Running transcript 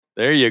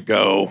There you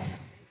go.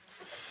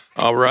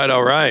 All right,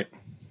 all right.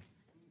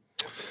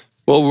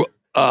 Well,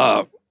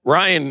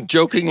 Ryan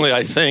jokingly,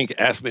 I think,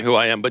 asked me who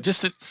I am, but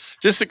just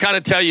to kind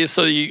of tell you,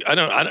 so you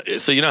know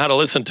how to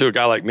listen to a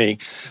guy like me.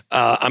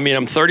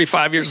 I'm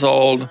 35 years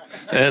old,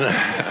 and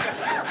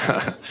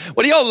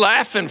what are y'all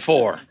laughing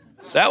for?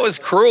 That was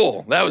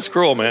cruel. That was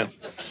cruel, man.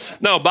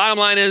 No, bottom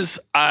line is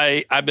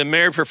I've been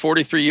married for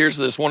 43 years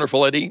to this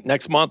wonderful lady.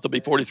 Next month, it'll be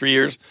 43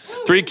 years.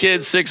 3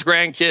 kids, 6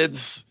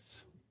 grandkids.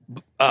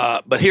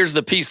 But here's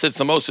the piece that's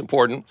the most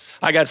important.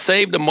 I got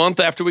saved a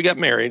month after we got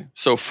married,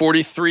 so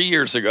 43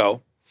 years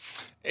ago.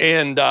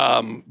 And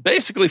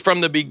basically from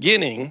the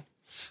beginning,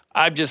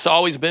 I've just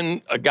always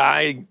been a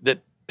guy that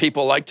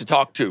people like to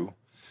talk to.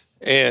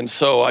 And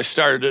so I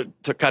started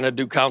to kind of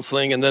do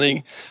counseling, and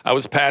then I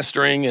was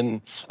pastoring,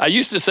 and I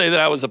used to say that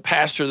I was a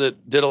pastor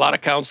that did a lot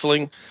of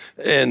counseling,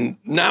 and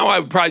now I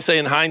would probably say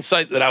in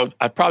hindsight that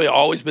I've probably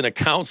always been a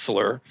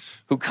counselor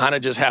who kind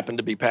of just happened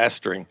to be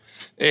pastoring.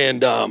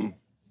 And of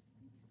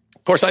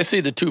course, I see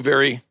the two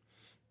very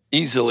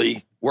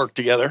easily work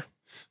together.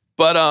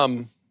 But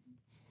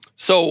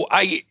so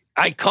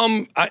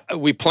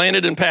we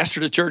planted and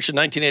pastored a church in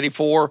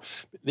 1984.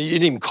 You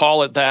didn't even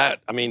call it that.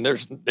 I mean,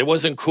 it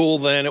wasn't cool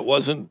then. It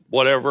wasn't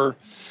whatever.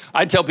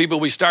 I tell people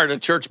we started a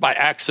church by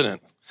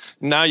accident.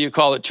 Now you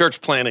call it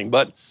church planting.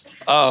 But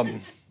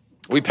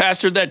we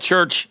pastored that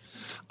church.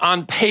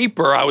 On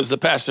paper, I was the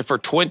pastor for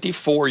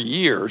 24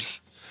 years.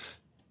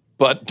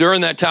 But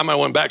during that time, I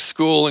went back to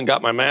school and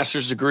got my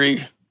master's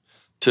degree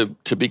to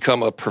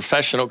become a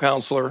professional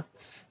counselor.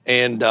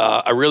 And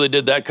I really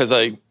did that because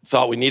I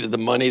thought we needed the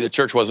money. The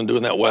church wasn't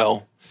doing that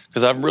well.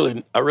 Because I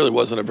really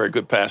wasn't a very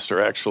good pastor,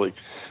 actually.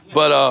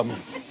 But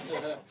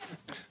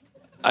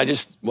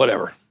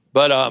whatever.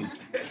 But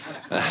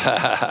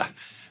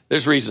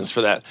there's reasons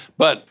for that.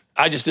 But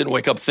I just didn't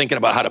wake up thinking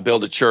about how to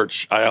build a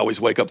church. I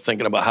always wake up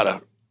thinking about how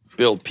to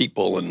build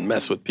people and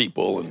mess with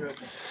people and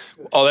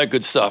all that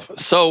good stuff.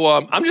 So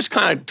I'm just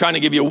kind of trying to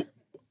give you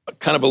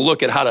kind of a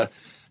look at how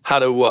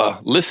to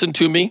listen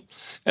to me.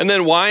 And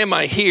then why am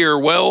I here?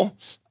 Well,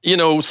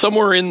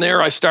 somewhere in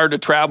there I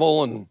started to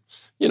travel, and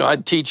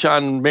I'd teach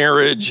on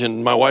marriage,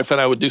 and my wife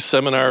and I would do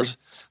seminars.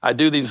 I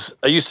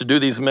used to do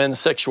these men's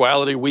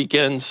sexuality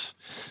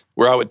weekends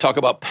where I would talk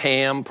about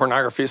PAM,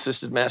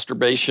 pornography-assisted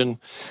masturbation.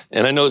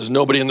 And I know there's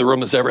nobody in the room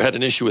that's ever had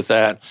an issue with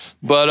that.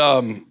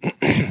 But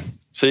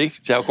see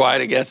how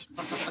quiet it gets?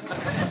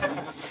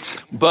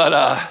 But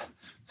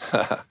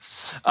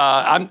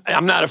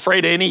I'm not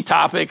afraid of any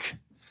topic,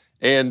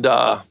 and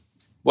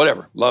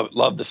whatever.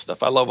 Love this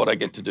stuff. I love what I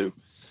get to do,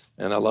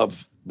 and I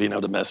love being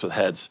able to mess with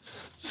heads.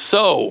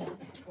 So,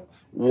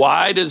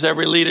 why does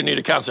every leader need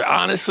a counselor?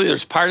 Honestly,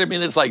 there's part of me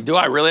that's like, do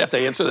I really have to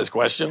answer this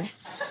question?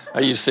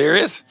 Are you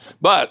serious?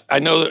 But I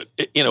know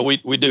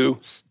that, we do,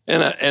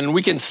 and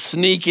we can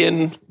sneak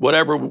in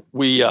whatever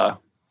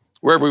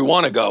wherever we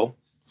want to go.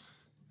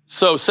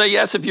 So say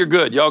yes if you're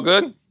good. Y'all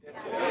good?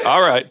 Yeah. All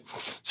right.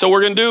 So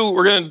we're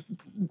gonna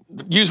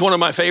use one of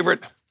my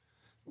favorite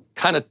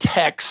kind of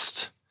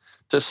texts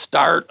to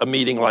start a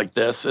meeting like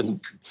this.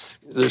 And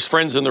there's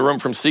friends in the room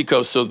from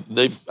Seacoast, so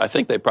I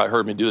think they probably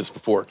heard me do this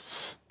before.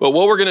 But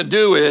what we're going to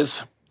do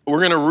is we're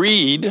going to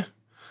read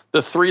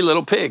the 3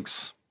 little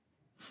pigs.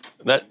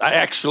 The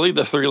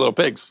 3 little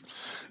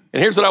pigs.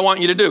 And here's what I want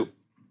you to do.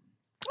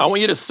 I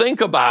want you to think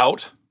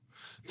about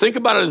it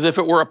as if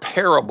it were a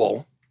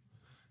parable,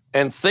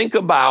 and think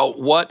about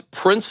what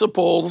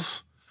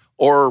principles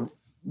or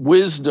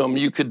wisdom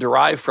you could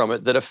derive from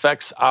it that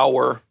affects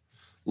our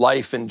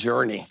life and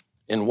journey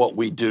in what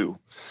we do.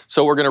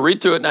 So we're going to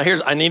read through it. Now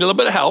I need a little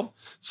bit of help.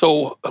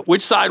 So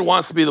which side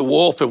wants to be the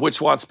wolf and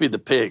which wants to be the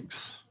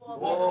pigs?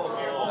 Wolf.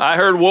 I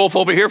heard wolf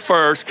over here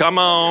first. Come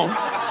on.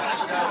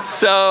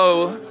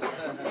 So,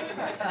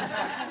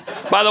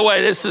 by the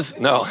way,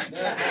 no.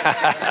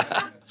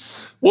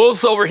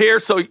 Wolf's over here.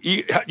 So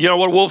you know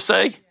what wolves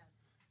say?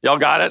 Y'all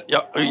got it?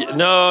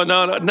 No.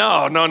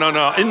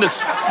 In the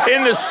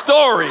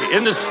story.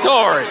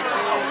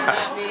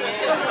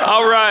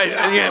 All right.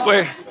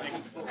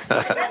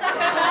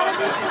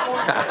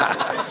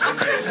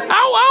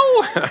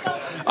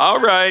 Ow. All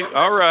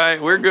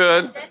right. We're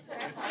good.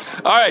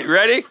 All right,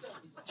 ready?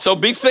 So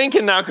be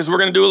thinking now, because we're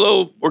going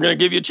to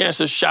give you a chance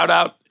to shout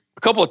out a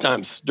couple of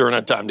times during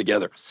our time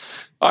together.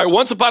 All right,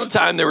 once upon a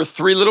time, there were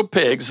 3 little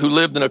pigs who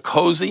lived in a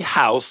cozy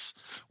house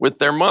with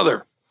their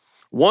mother.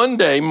 One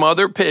day,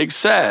 Mother Pig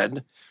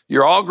said,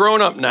 "You're all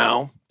grown up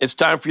now. It's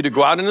time for you to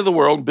go out into the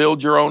world and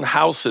build your own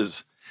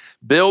houses.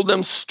 Build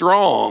them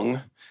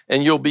strong,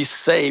 and you'll be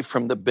safe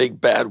from the big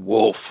bad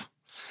wolf."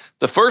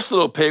 The first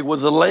little pig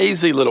was a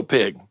lazy little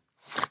pig.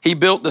 He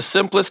built the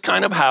simplest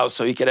kind of house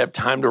so he could have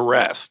time to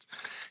rest.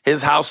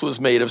 His house was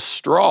made of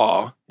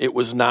straw. It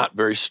was not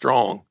very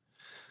strong.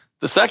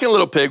 The second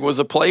little pig was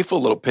a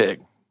playful little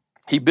pig.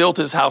 He built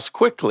his house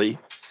quickly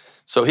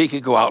so he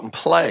could go out and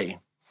play.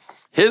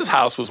 His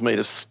house was made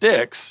of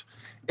sticks.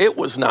 It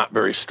was not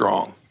very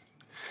strong.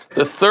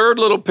 The third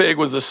little pig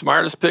was the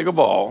smartest pig of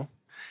all.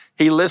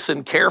 He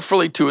listened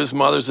carefully to his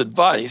mother's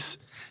advice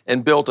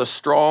and built a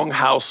strong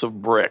house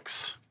of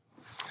bricks.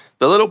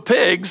 The little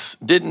pigs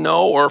didn't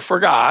know or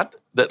forgot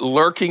that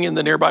lurking in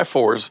the nearby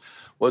forest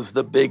was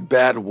the big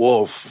bad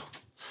wolf.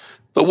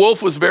 The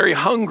wolf was very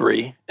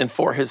hungry, and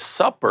for his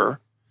supper,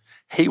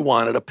 he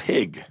wanted a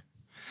pig.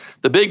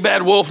 The big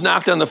bad wolf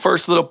knocked on the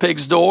first little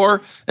pig's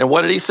door, and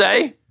what did he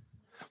say?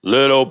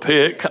 Little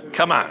pig,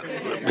 come on,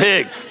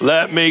 pig,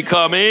 let me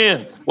come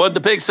in. What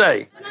did the pig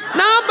say?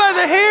 Not by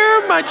the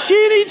hair of my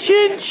chinny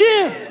chin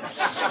chin.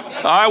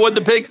 All right, what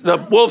did the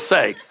wolf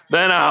say?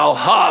 Then I'll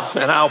huff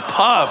and I'll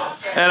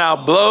puff and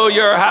I'll blow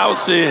your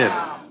house in.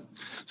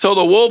 So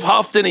the wolf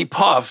huffed and he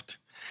puffed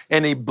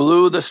and he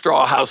blew the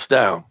straw house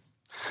down.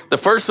 The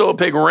first little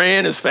pig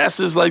ran as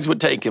fast as his legs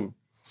would take him.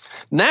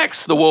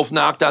 Next, the wolf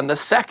knocked on the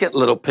second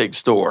little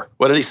pig's door.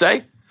 What did he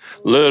say?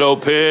 Little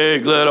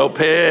pig,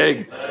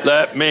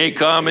 let me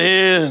come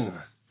in.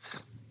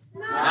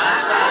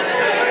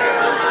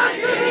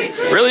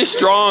 Really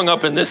strong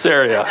up in this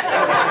area.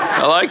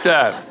 I like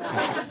that.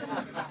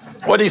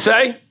 What did he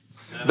say?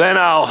 Then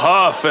I'll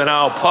huff and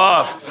I'll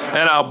puff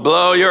and I'll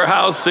blow your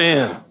house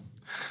in.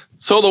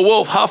 So the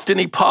wolf huffed and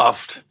he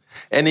puffed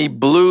and he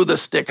blew the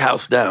stick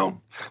house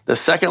down. The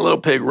second little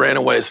pig ran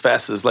away as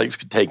fast as his legs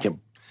could take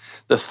him.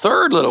 The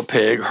third little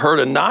pig heard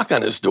a knock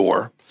on his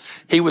door.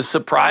 He was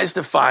surprised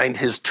to find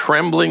his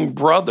trembling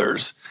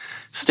brothers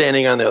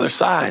standing on the other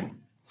side.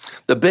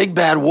 The big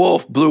bad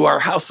wolf blew our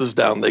houses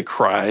down, they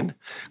cried.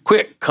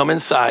 Quick, come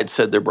inside,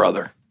 said their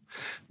brother.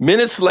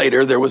 Minutes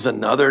later, there was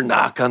another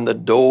knock on the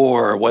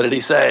door. What did he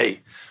say?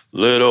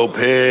 Little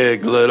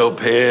pig,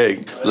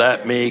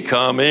 let me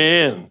come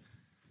in.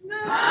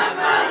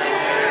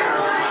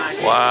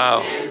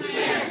 Wow.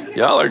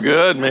 Y'all are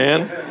good,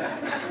 man.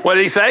 What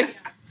did he say?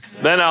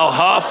 Then I'll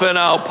huff and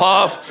I'll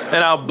puff and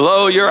I'll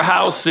blow your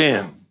house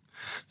in.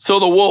 So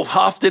the wolf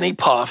huffed and he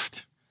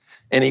puffed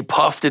and he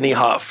puffed and he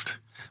huffed.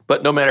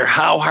 But no matter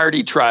how hard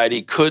he tried,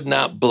 he could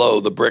not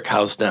blow the brick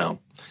house down.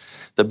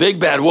 The big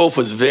bad wolf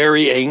was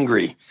very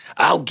angry.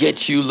 I'll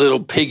get you little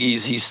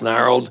piggies, he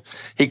snarled.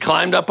 He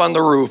climbed up on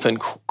the roof and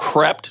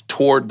crept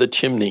toward the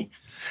chimney.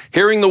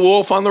 Hearing the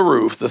wolf on the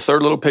roof, the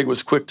third little pig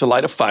was quick to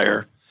light a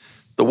fire.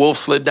 The wolf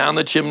slid down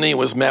the chimney and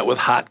was met with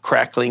hot,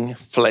 crackling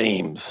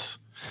flames.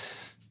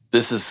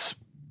 This is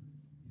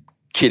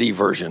kiddie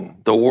version.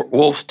 The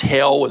wolf's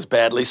tail was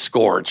badly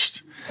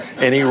scorched,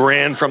 and he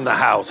ran from the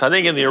house. I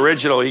think in the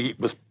original, he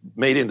was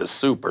made into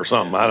soup or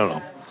something. I don't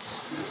know.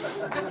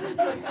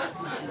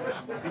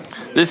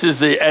 This is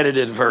the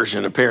edited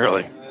version,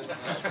 apparently.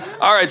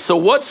 All right, so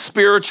what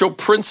spiritual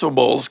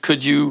principles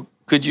could you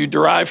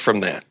derive from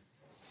that?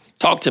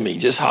 Talk to me.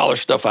 Just holler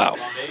stuff out.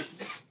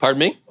 Pardon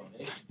me?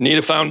 Need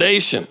a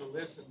foundation.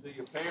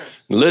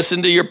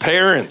 Listen to your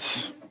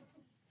parents.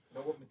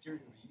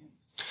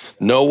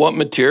 Know what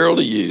material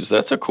to use.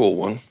 That's a cool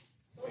one.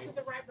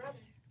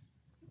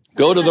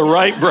 Go to the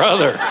right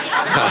brother.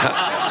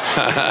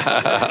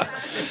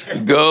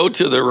 Go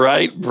to the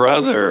right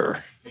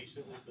brother.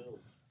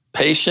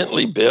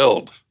 Patiently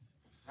build.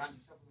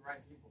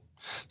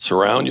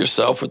 Surround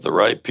yourself with the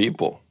right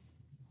people.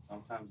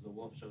 Sometimes the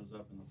wolf shows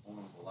up in the form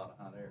of a lot of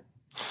hot air.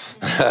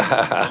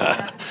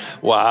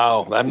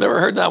 Wow, I've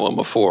never heard that one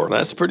before.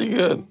 That's pretty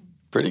good.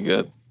 Pretty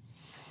good.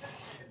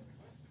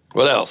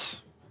 What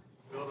else?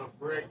 Build a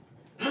brick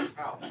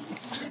house.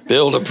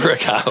 Build a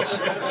brick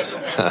house.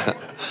 The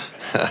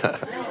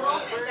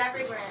wolf is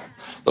everywhere.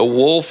 The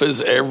wolf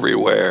is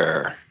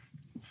everywhere.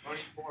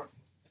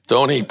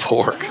 Don't eat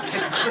pork.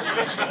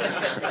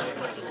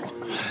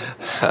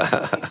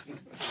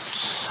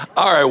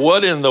 All right,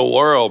 what in the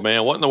world,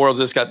 man? What in the world has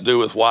this got to do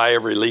with why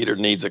every leader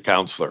needs a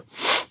counselor?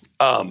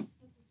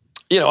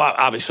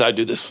 Obviously I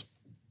do this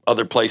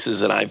other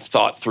places, and I've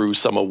thought through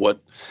some of what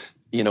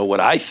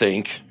I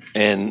think.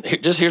 And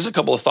here's a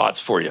couple of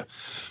thoughts for you.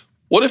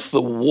 What if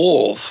the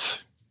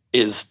wolf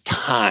is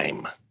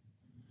time?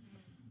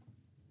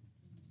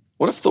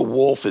 What if the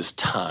wolf is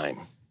time?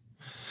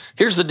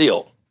 Here's the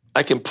deal.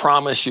 I can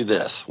promise you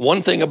this.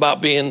 One thing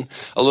about being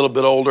a little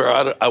bit older,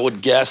 I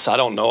would guess, I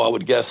don't know, I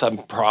would guess I'm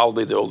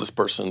probably the oldest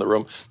person in the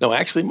room. No,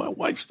 actually, my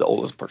wife's the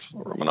oldest person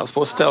in the room, and I was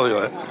supposed to tell you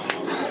that.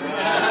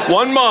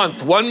 1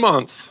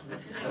 month.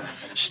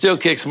 Still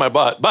kicks my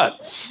butt,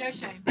 but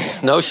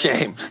no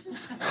shame.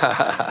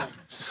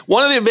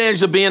 One of the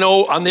advantages of being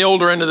on the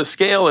older end of the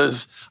scale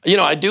is,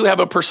 I do have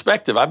a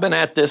perspective. I've been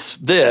at this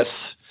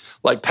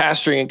like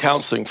pastoring and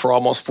counseling for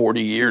almost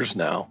 40 years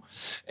now.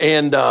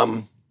 And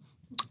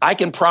I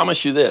can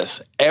promise you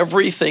this,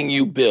 everything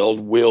you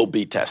build will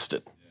be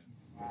tested.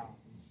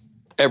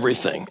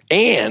 Everything.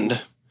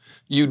 And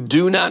you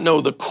do not know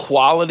the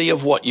quality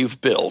of what you've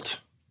built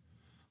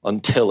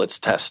until it's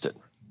tested.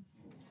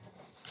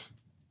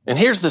 And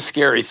here's the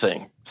scary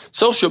thing.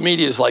 Social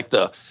media is like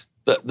the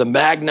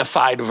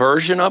magnified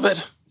version of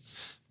it,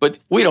 but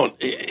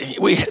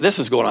this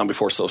was going on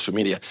before social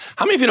media.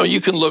 How many of you know you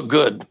can look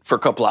good for a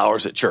couple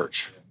hours at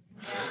church?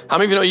 How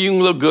many of you know you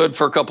can look good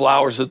for a couple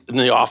hours in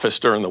the office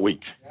during the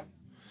week?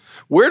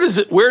 Where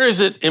is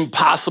it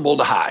impossible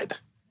to hide?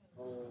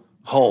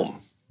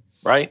 Home,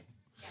 right?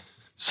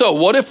 So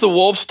what if the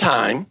wolf's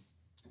time,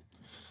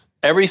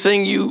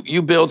 everything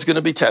you build is going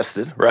to be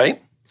tested,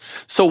 right?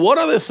 So what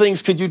other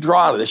things could you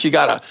draw out of this? You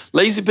got a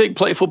lazy pig,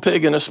 playful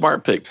pig, and a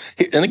smart pig.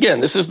 And again,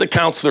 this is the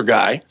counselor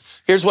guy.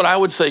 Here's what I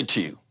would say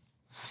to you.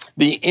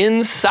 The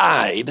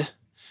inside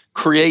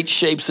creates,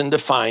 shapes, and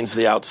defines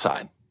the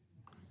outside.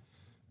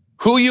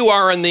 Who you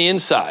are on the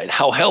inside,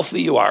 how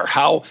healthy you are,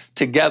 how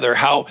together,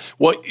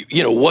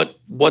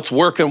 what's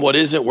working, what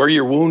isn't, where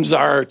your wounds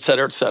are, et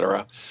cetera, et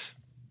cetera.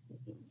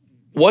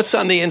 What's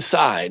on the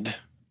inside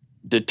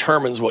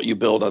determines what you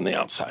build on the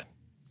outside.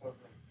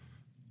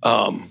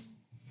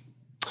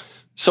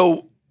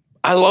 So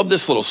I love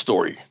this little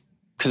story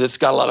because it's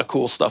got a lot of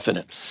cool stuff in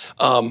it.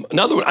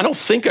 Another one, I don't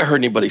think I heard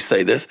anybody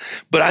say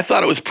this, but I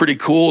thought it was pretty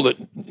cool that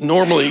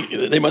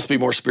normally, they must be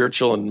more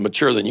spiritual and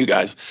mature than you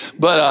guys,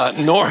 but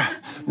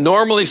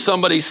normally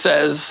somebody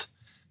says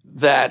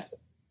that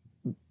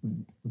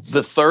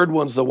the third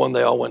one's the one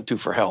they all went to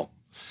for help.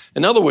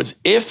 In other words,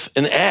 if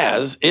and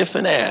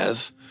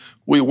as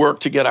we work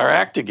to get our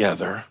act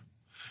together,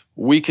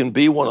 we can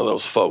be one of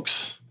those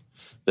folks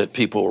that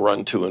people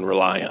run to and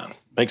rely on.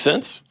 Make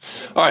sense?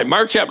 All right,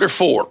 Mark chapter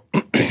 4,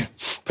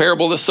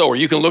 parable of the sower.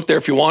 You can look there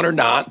if you want or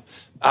not.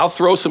 I'll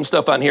throw some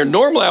stuff on here.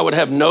 Normally I would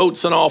have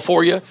notes and all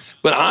for you,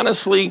 but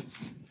honestly,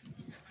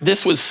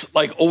 this was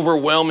like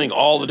overwhelming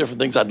all the different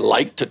things I'd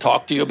like to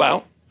talk to you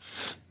about.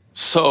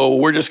 So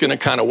we're just going to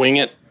kind of wing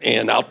it,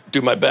 and I'll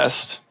do my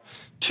best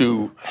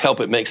to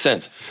help it make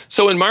sense.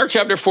 So in Mark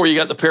chapter 4, you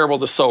got the parable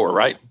of the sower,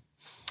 right?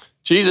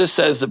 Jesus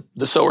says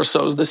the sower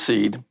sows the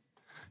seed,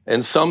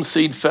 and some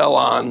seed fell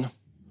on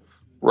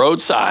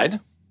roadside,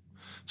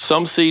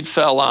 some seed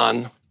fell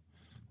on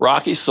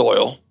rocky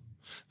soil,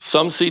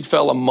 some seed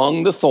fell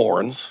among the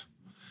thorns,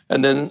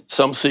 and then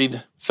some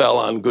seed fell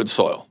on good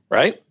soil,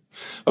 right?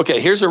 Okay,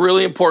 here's a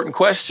really important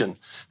question.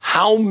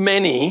 How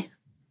many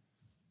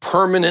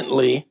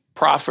permanently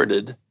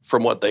profited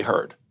from what they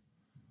heard?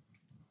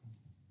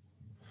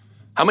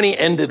 How many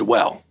ended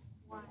well?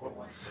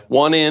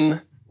 One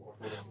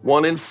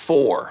in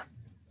 4,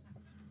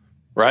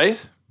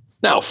 right?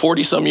 Now,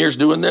 40 some years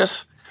doing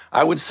this,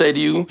 I would say to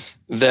you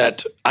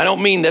that I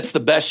don't mean that's the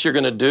best you're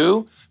going to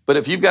do, but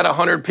if you've got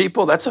 100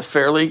 people, that's a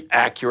fairly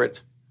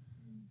accurate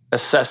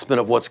assessment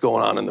of what's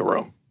going on in the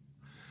room.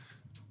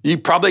 You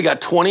probably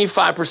got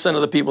 25%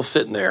 of the people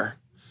sitting there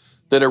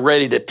that are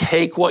ready to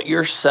take what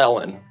you're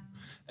selling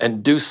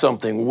and do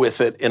something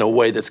with it in a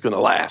way that's going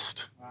to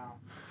last.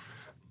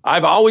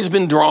 I've always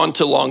been drawn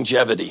to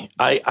longevity.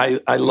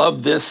 I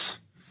love this.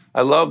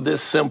 I love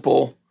this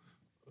simple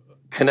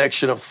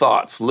connection of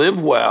thoughts.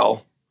 Live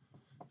well,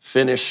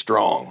 finish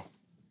strong.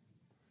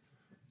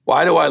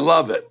 Why do I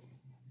love it?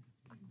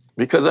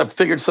 Because I've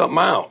figured something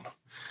out.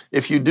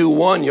 If you do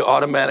one, you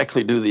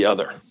automatically do the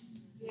other.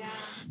 Yeah.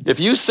 If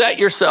you set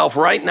yourself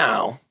right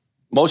now,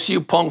 most of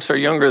you punks are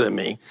younger than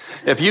me.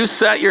 If you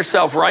set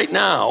yourself right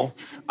now,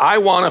 I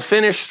want to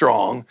finish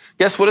strong,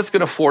 guess what it's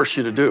going to force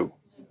you to do?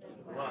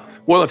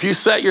 Well, if you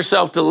set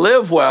yourself to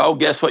live well,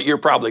 guess what you're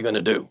probably going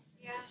to do?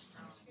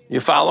 You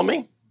follow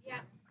me? Yeah.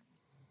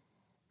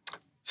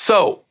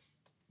 So,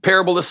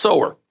 parable of the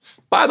sower.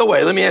 By the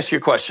way, let me ask you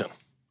a question.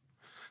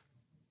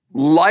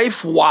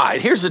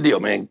 Life-wide, here's the deal,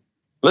 man.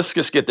 Let's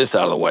just get this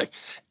out of the way.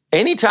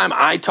 Anytime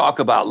I talk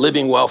about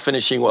living well,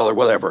 finishing well, or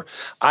whatever,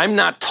 I'm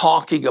not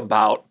talking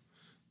about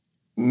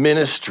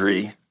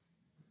ministry,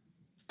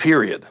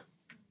 period.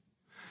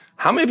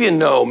 How many of you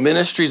know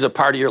ministry is a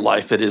part of your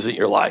life that isn't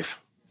your life?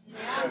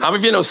 How many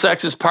of you know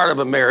sex is part of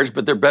a marriage,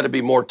 but there better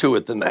be more to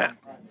it than that?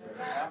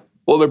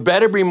 Well, there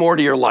better be more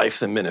to your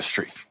life than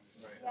ministry.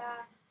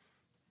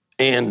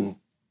 And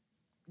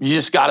you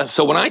just got to,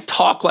 so when I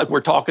talk like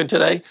we're talking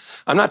today,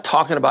 I'm not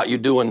talking about you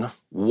doing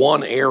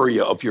one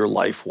area of your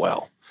life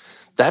well.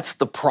 That's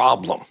the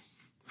problem.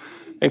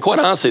 And quite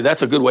honestly,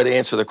 that's a good way to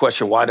answer the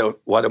question, why do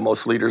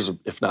most leaders,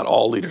 if not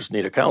all leaders,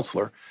 need a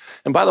counselor?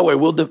 And by the way,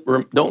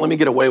 don't let me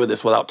get away with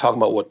this without talking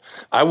about what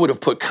I would have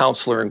put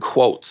counselor in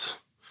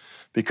quotes,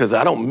 because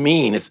I don't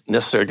mean it's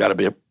necessarily got to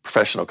be a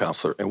professional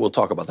counselor, and we'll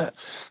talk about that.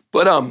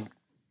 But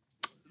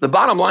the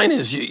bottom line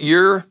is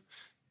the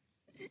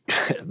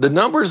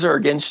numbers are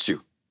against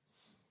you.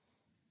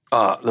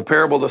 The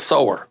parable of the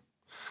sower.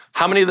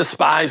 How many of the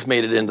spies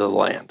made it into the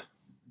land?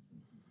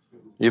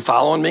 You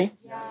following me?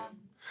 Yeah.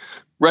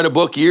 Read a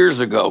book years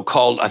ago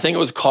I think it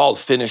was called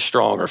Finish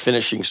Strong or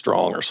Finishing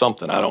Strong or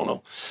something, I don't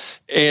know.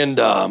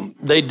 And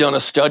they'd done a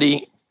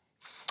study,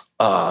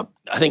 I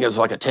think it was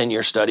like a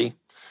 10-year study.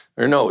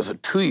 Or no, it was a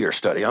 2-year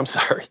study,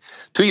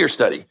 2-year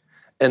study.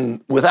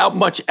 And without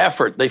much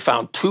effort, they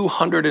found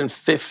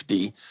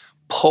 250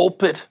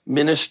 pulpit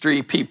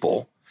ministry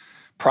people,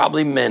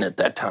 probably men at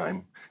that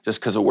time,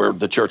 just because of where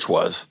the church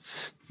was,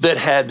 that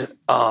had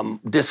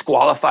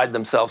disqualified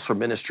themselves from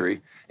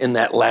ministry in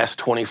that last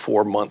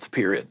 24-month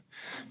period.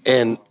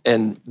 And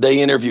they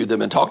interviewed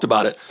them and talked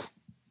about it.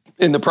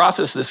 In the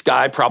process, this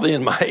guy, probably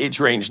in my age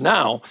range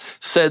now,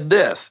 said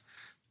this,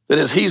 that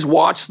as he's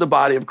watched the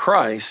body of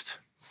Christ,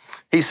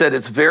 he said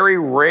it's very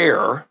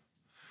rare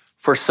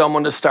for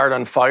someone to start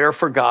on fire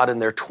for God in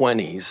their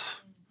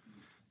 20s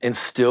and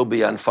still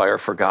be on fire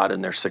for God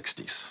in their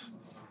 60s.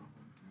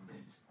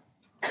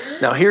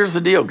 Now, here's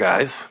the deal,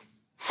 guys.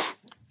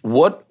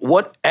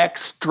 what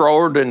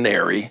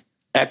extraordinary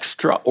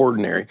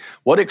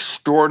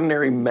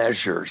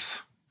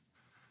measures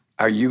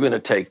are you going to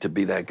take to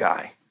be that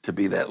guy, to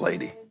be that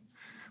lady?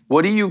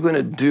 What are you going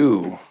to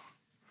do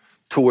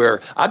to where,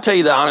 I'll tell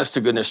you the honest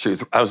to goodness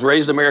truth. I was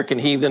raised American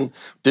heathen,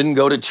 didn't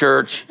go to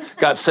church,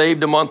 got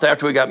saved a month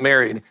after we got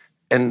married.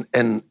 And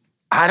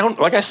I don't,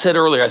 like I said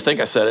earlier, I think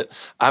I said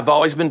it, I've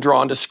always been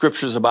drawn to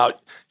scriptures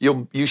about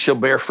you shall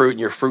bear fruit and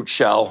your fruit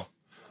shall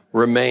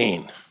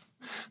remain.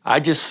 I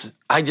just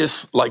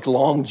like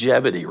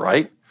longevity,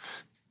 right?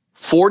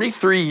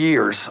 43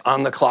 years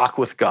on the clock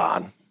with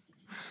God.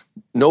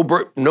 No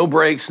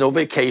breaks, no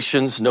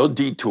vacations, no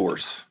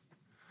detours.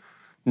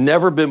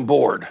 Never been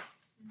bored.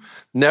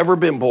 Never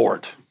been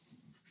bored.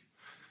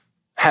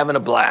 Having a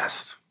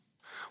blast.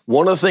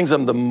 One of the things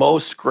I'm the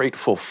most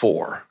grateful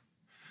for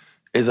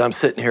is I'm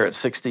sitting here at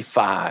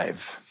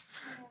 65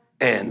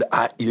 and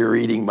you're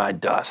eating my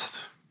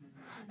dust.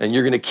 And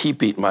you're going to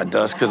keep eating my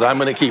dust because I'm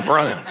going to keep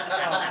running.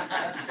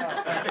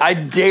 I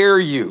dare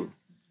you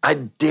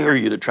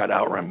to try to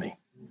outrun me.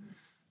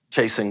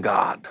 Chasing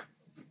God.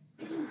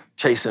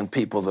 Chasing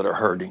people that are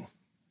hurting.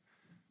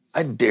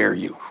 I dare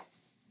you.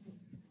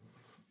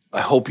 I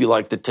hope you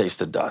like the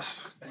taste of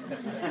dust.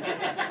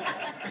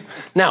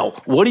 Now,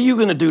 what are you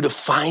going to do to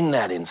find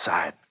that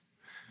inside?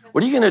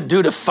 What are you going to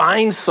do to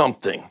find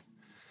something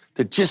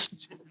that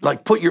just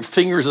like put your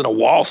fingers in a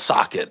wall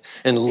socket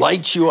and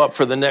light you up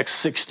for the next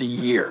 60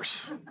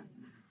 years?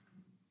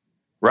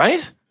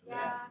 Right?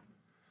 Yeah.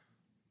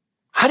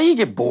 How do you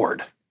get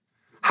bored?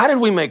 How did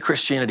we make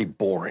Christianity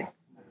boring?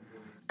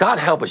 God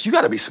help us. You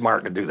got to be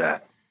smart to do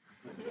that.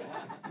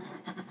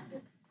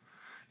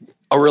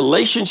 A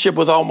relationship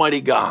with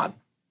Almighty God,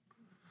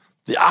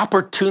 the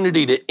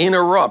opportunity to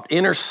interrupt,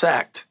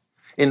 intersect,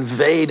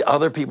 invade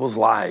other people's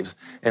lives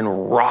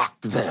and rock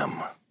them.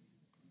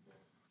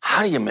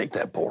 How do you make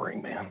that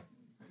boring, man?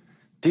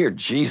 Dear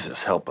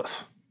Jesus, help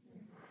us.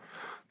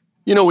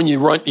 You know, when you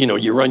run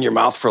your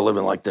mouth for a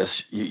living like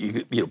this,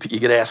 you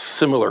get asked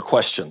similar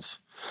questions.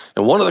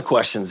 And one of the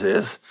questions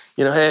is,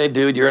 hey,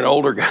 dude, you're an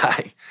older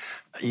guy.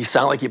 You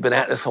sound like you've been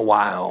at this a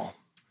while.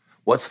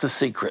 What's the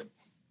secret?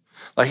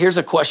 Like, here's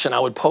a question I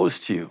would pose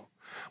to you.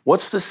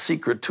 What's the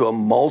secret to a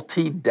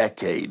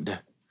multi-decade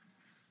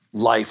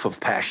life of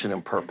passion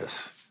and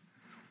purpose,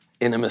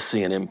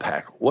 intimacy and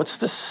impact? What's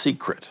the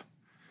secret?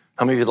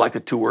 How many of you'd like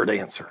a 2-word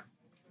answer?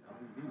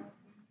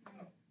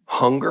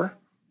 Hunger,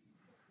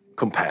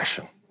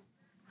 compassion.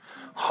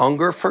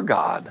 Hunger for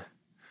God,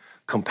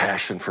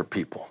 compassion for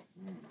people.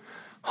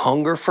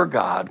 Hunger for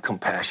God,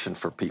 compassion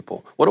for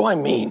people. What do I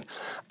mean?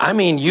 I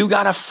mean, you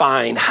got to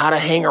find how to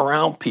hang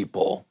around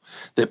people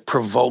that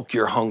provoke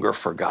your hunger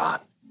for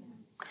God.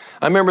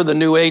 I remember the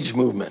New Age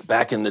movement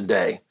back in the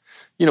day.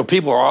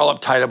 People are all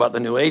uptight about the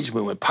New Age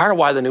movement. Part of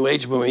why the New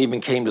Age movement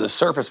even came to the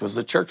surface was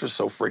the church was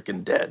so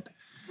freaking dead.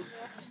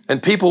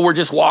 And people were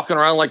just walking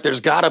around like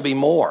there's got to be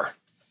more.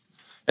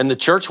 And the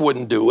church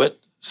wouldn't do it.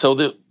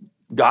 So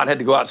God had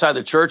to go outside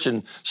the church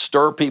and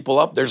stir people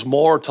up. There's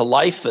more to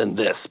life than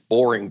this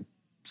boring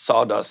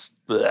sawdust.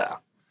 Blah.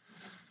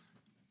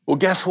 Well,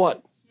 guess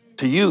what?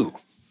 To you,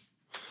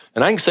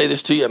 and I can say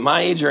this to you at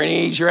my age or any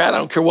age you're at, I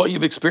don't care what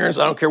you've experienced,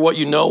 I don't care what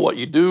you know, what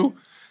you do,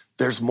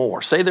 there's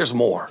more. Say there's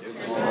more.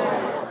 There's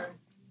more.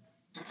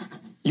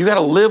 You got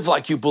to live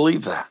like you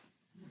believe that.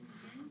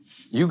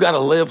 You got to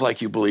live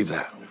like you believe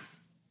that.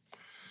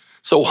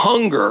 So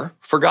hunger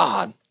for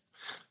God,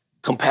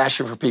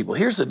 compassion for people.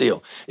 Here's the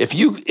deal. If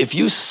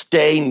you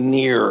stay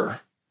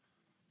near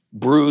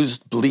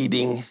bruised,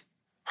 bleeding,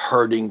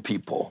 hurting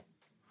people,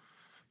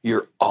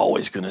 you're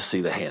always going to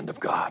see the hand of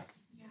God.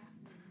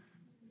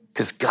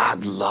 Because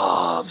God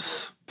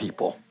loves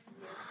people.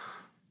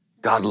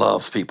 God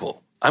loves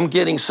people. I'm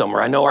getting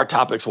somewhere. I know our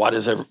topic's why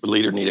does every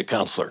leader need a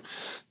counselor?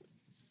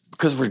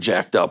 Because we're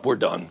jacked up. We're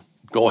done.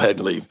 Go ahead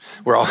and leave.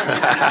 We're all...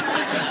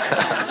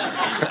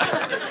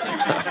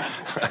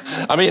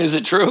 I mean, is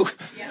it true?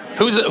 Yeah.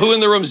 Who in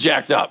the room's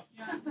jacked up?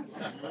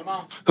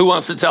 Yeah. Who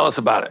wants to tell us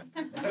about it?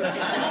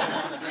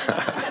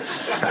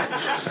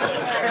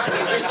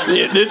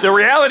 The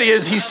reality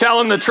is he's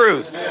telling the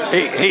truth.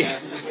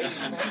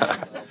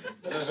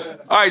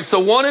 All right, so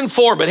 1 in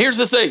 4, but here's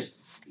the thing.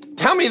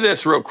 Tell me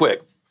this real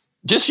quick.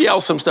 Just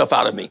yell some stuff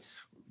out of me.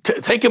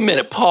 Take a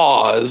minute,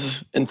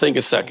 pause, and think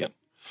a second.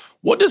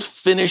 What does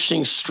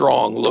finishing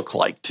strong look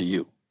like to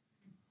you?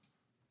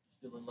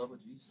 Still in love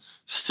with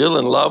Jesus. Still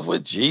in love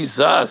with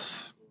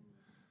Jesus.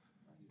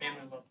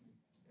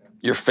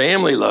 Your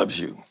family loves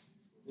you.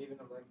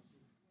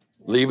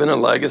 Leaving a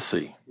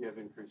legacy. You have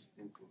increased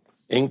influence.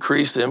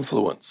 Increased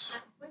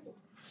influence.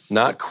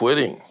 Not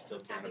quitting.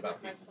 Still caring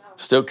about people.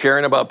 Still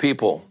caring about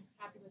people.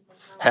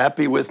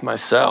 Happy with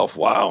myself.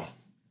 Wow.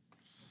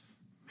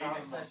 Being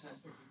in session at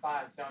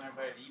 65, telling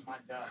everybody to eat my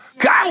dust.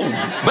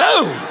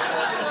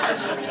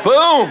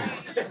 Boom!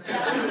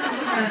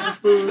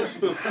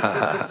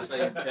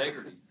 Say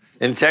integrity.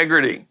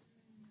 Integrity.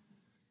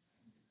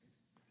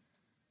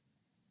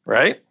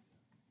 Right?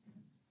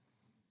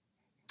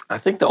 I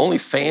think the only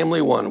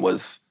family one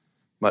was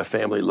my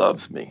family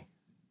loves me.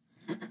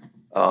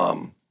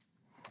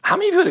 How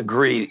many of you would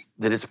agree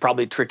that it's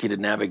probably tricky to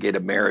navigate a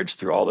marriage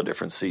through all the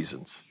different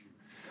seasons?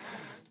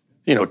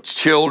 You know,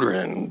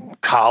 children,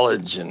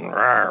 college, and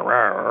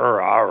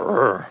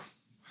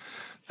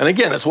and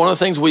again, it's one of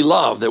the things we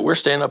love that we're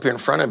standing up here in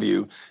front of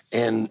you,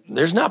 and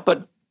there's not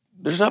but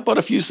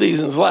a few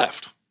seasons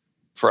left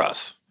for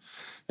us,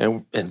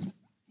 and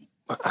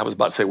I was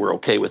about to say we're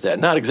okay with that.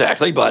 Not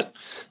exactly, but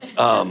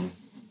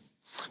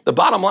the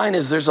bottom line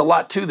is there's a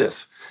lot to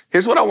this.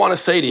 Here's what I want to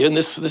say to you, and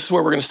this is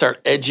where we're going to start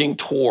edging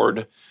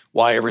toward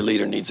why every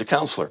leader needs a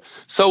counselor.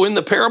 So in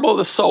the parable of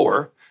the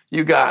sower,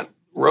 you got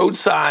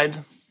roadside,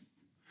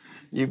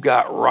 you've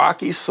got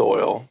rocky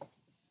soil,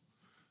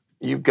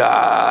 you've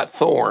got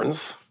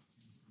thorns,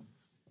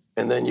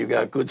 and then you've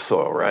got good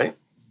soil, right?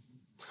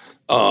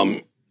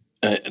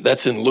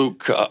 That's in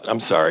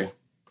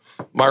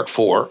Mark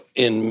 4.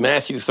 In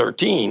Matthew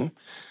 13,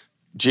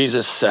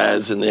 Jesus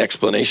says in the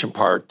explanation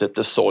part that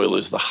the soil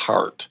is the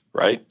heart,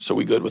 right? So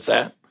we good with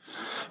that?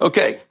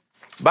 Okay.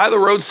 By the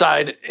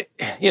roadside,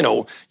 you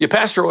know, you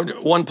pastor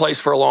one place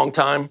for a long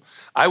time.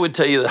 I would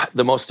tell you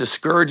the most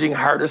discouraging,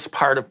 hardest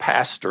part of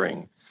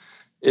pastoring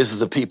is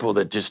the people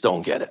that just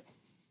don't get it.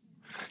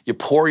 You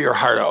pour your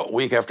heart out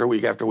week after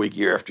week after week,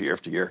 year after year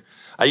after year.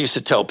 I used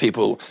to tell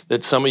people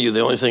that some of you,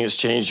 the only thing that's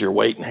changed is your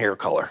weight and hair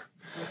color.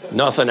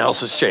 Nothing else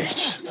has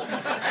changed.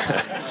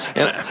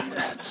 And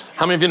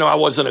how many of you know I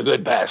wasn't a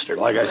good pastor,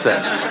 like I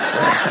said?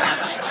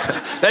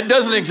 That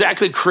doesn't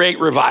exactly create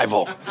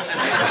revival.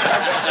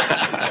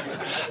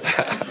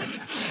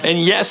 And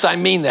yes, I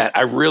mean that.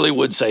 I really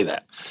would say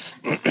that.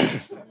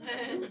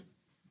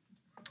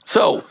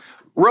 So,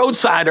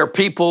 roadside are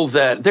people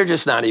that they're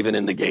just not even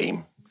in the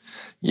game.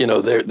 You know,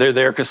 they're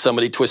there because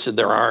somebody twisted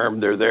their arm.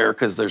 They're there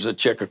because there's a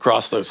chick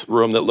across the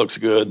room that looks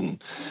good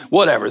and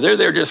whatever. They're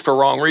there just for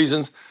wrong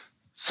reasons.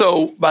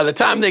 So by the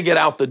time they get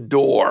out the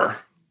door,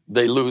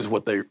 they lose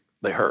what they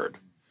heard.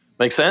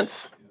 Make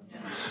sense? Yeah.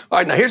 All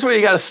right, now here's where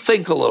you got to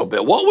think a little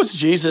bit. What was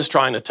Jesus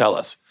trying to tell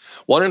us?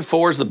 1 in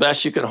 4 is the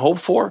best you can hope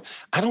for?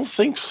 I don't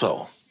think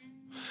so.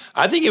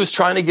 I think he was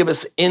trying to give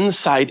us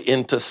insight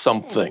into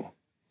something.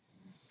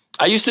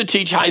 I used to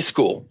teach high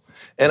school,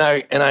 and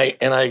I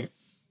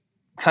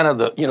kind of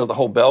the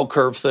whole bell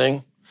curve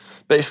thing.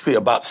 Basically,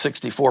 about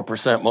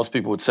 64%, most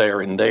people would say,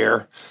 are in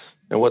there.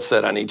 And what's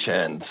that on each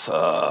end?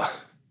 36,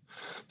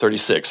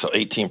 so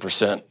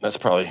 18%. That's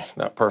probably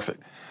not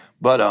perfect.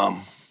 But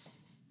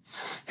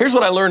here's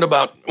what I learned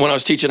about when I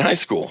was teaching high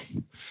school.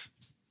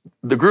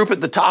 The group at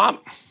the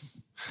top,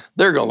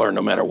 they're going to learn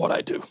no matter what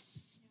I do.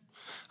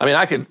 I mean,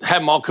 I could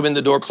have them all come in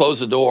the door, close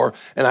the door,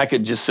 and I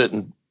could just sit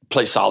and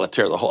play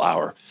solitaire the whole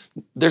hour.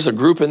 There's a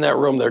group in that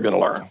room, they're going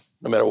to learn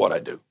no matter what I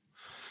do.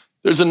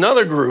 There's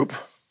another group,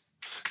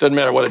 doesn't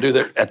matter what I do,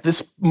 they're at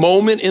this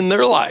moment in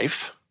their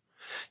life,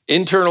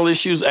 internal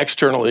issues,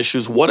 external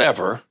issues,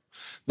 whatever,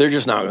 they're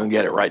just not going to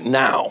get it right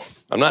now.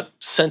 I'm not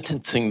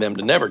sentencing them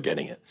to never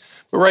getting it,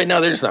 but right now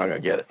they're just not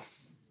going to get it.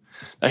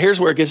 Now here's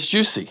where it gets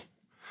juicy.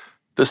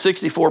 The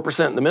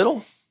 64% in the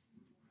middle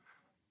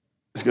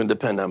is going to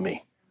depend on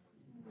me.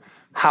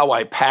 How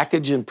I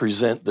package and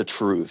present the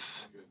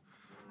truth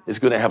is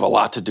going to have a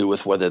lot to do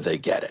with whether they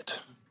get it.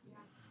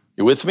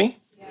 You with me?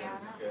 Yeah.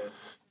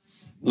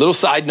 Little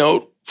side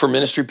note for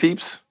ministry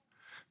peeps.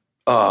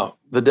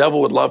 The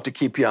devil would love to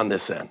keep you on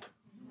this end.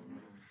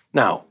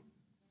 Now,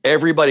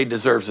 everybody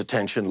deserves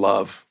attention,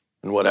 love,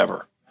 and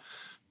whatever.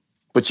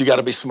 But you got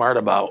to be smart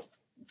about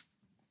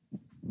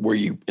where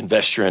you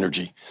invest your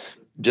energy.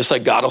 Just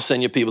like God will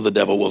send you people, the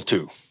devil will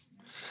too.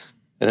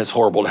 And it's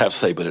horrible to have to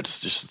say, but it's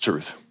just the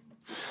truth.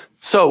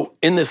 So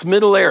in this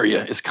middle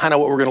area is kind of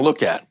what we're going to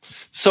look at.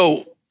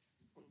 So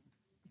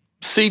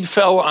seed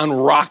fell on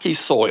rocky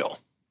soil.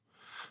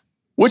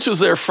 Which was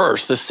there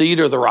first, the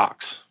seed or the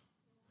rocks?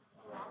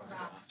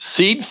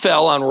 Seed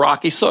fell on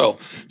rocky soil.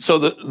 So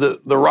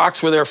the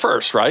rocks were there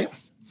first, right?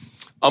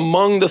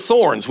 Among the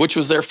thorns, which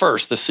was there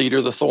first, the seed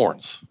or the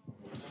thorns?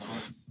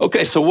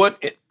 Okay, so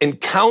what in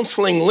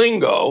counseling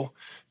lingo,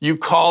 you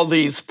call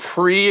these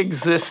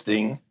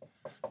pre-existing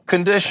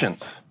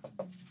conditions.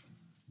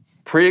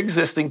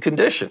 Pre-existing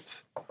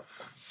conditions.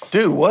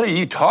 Dude, what are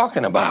you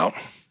talking about?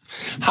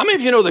 How many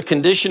of you know the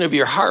condition of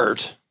your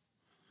heart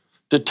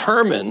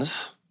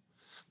determines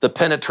the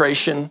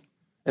penetration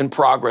and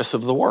progress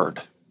of the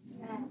word?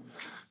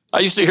 I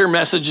used to hear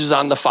messages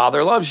on the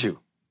Father loves you.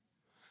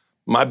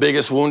 My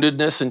biggest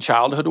woundedness in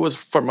childhood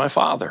was from my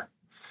father.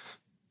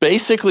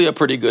 Basically a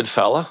pretty good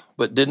fella,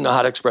 but didn't know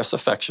how to express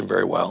affection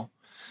very well.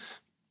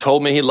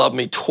 Told me he loved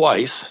me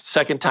twice.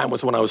 Second time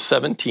was when I was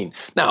 17.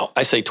 Now,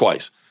 I say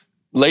twice.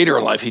 Later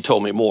in life, he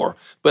told me more.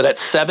 But at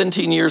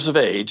 17 years of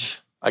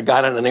age, I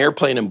got on an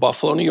airplane in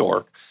Buffalo, New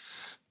York,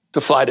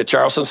 to fly to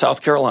Charleston,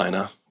 South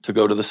Carolina, to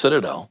go to the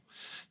Citadel.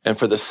 And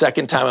for the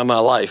second time in my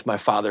life, my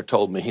father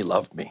told me he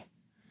loved me.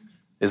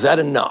 Is that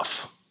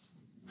enough?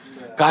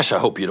 Gosh, I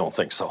hope you don't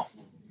think so.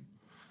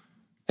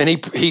 And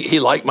he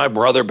liked my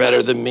brother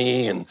better than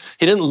me, and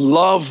he didn't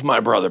love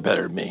my brother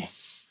better than me,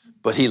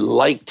 but he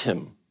liked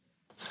him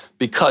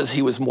because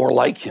he was more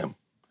like him.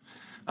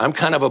 I'm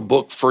kind of a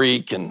book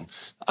freak, and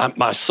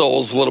my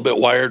soul's a little bit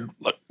wired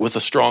with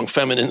a strong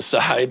feminine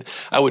side.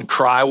 I would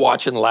cry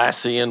watching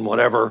Lassie and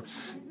whatever,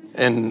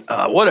 and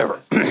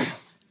whatever.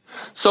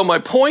 So my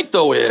point,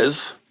 though,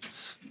 is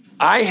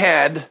I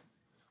had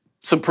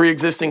some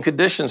pre-existing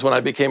conditions when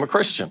I became a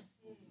Christian.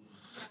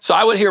 So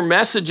I would hear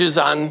messages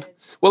on,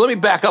 well, let me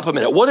back up a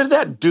minute. What did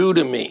that do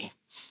to me?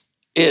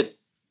 It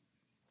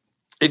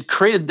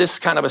created this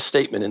kind of a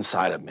statement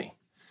inside of me.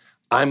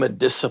 I'm a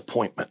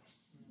disappointment.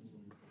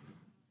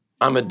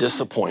 I'm a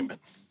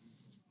disappointment.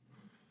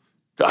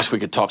 Gosh, we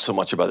could talk so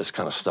much about this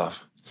kind of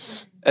stuff.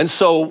 And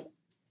so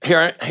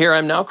here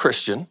I'm now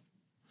Christian,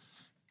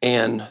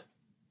 and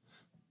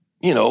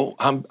you know,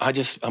 I'm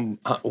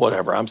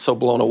whatever. I'm so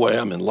blown away.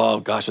 I'm in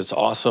love. Gosh, it's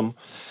awesome.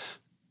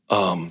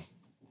 I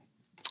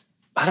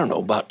don't know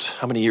about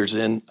how many years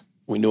in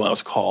we knew I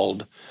was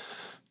called,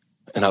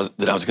 and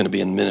that I was going to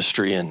be in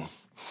ministry, and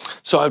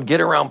so I'd get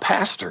around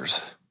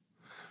pastors,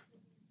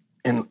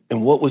 and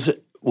what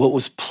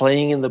was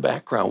playing in the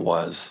background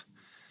was,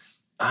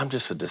 I'm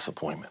just a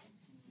disappointment.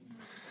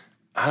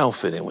 I don't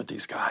fit in with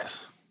these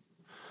guys.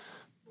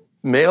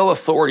 Male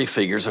authority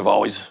figures have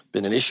always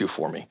been an issue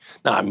for me.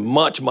 Now, I'm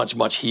much, much,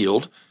 much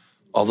healed,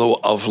 although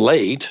of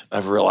late,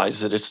 I've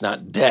realized that it's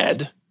not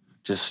dead,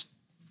 just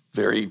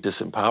very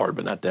disempowered,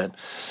 but not dead.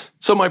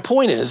 So my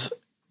point is,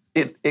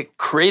 it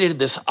created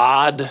this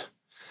odd,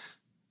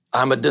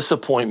 I'm a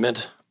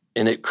disappointment,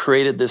 and it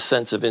created this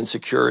sense of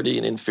insecurity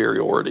and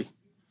inferiority.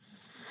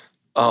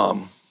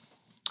 Oh,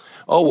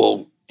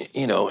 well,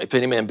 you know, if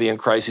any man be in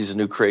Christ, he's a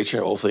new creation,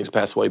 old things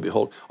pass away,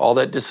 behold, all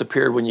that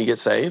disappeared when you get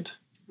saved?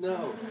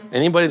 No.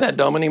 Anybody that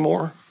dumb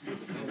anymore?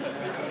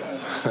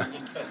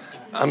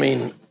 I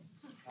mean,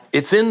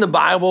 it's in the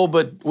Bible,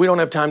 but we don't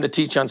have time to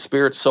teach on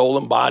spirit, soul,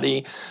 and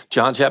body.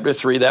 John chapter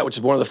 3, that which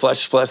is born of the flesh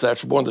is flesh, that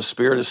which is born of the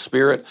spirit is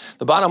spirit.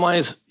 The bottom line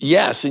is,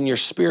 yes, in your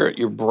spirit,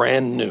 you're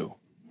brand new.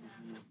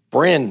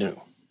 Brand new.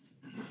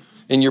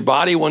 In your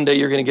body, one day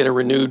you're going to get a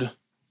renewed,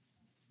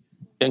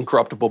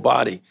 incorruptible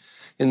body.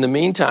 In the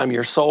meantime,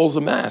 your soul's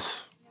a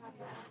mess.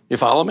 You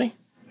follow me?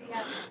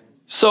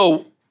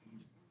 So,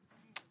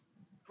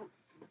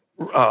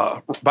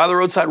 by the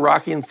roadside,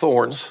 rocky and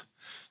thorns,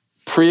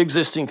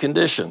 pre-existing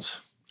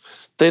conditions,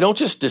 they don't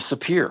just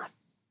disappear.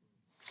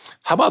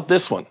 How about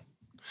this one?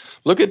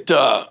 Look at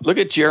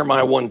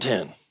Jeremiah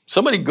 1:10.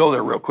 Somebody go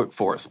there real quick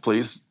for us,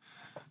 please.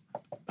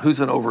 Who's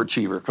an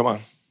overachiever? Come on.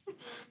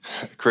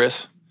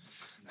 Chris?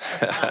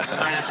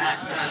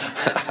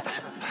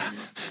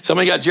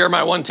 Somebody got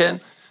Jeremiah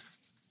 1:10?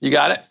 You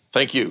got it?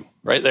 Thank you.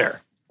 Right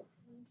there.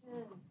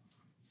 1:10.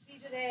 See,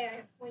 today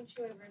I appoint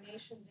you over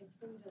nations and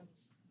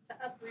kingdoms, to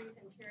uproot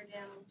and tear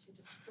down, to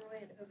destroy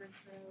and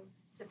overthrow,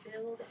 to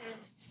build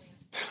and to plant.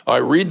 All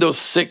right, read those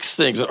 6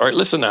 things. All right,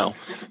 listen now.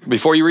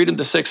 Before you read them,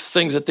 the 6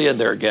 things at the end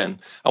there again,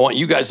 I want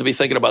you guys to be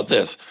thinking about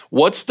this.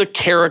 What's the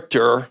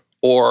character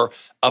or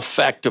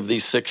effect of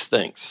these 6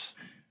 things?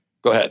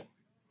 Go ahead.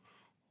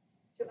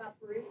 To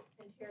uproot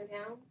and tear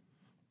down,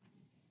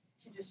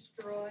 to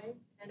destroy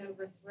and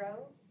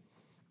overthrow,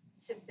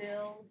 to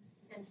build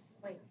and to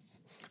plant.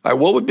 All right,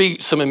 what would be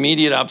some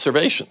immediate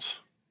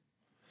observations?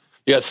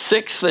 You got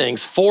 6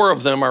 things. 4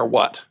 of them are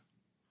what?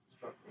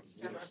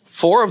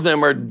 4 of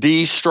them are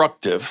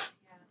destructive.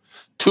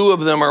 2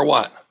 of them are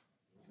what?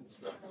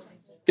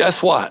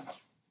 Guess what?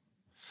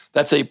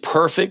 That's a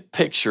perfect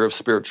picture of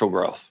spiritual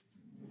growth.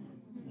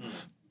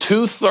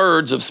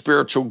 2/3 of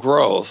spiritual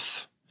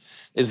growth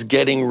is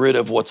getting rid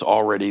of what's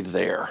already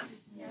there.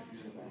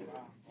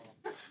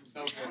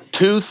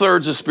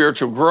 2/3 of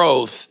spiritual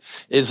growth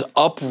is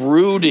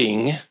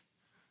uprooting,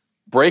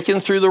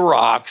 breaking through the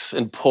rocks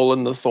and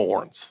pulling the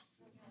thorns.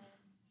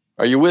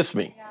 Are you with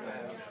me?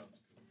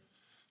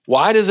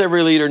 Why does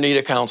every leader need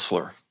a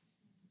counselor?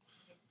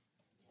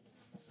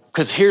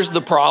 Because here's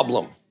the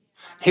problem.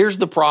 Here's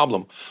the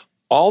problem.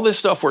 All this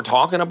stuff we're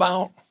talking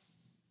about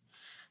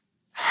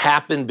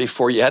happened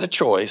before you had a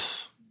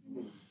choice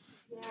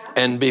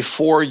and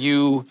before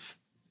you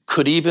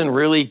could even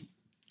really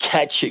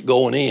catch it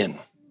going in.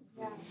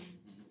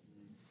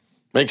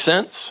 Make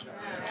sense?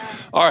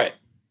 All right.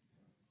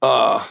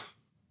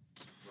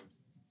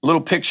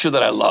 Little picture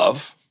that I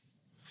love.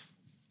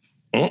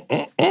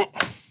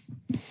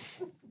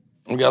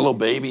 We got a little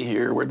baby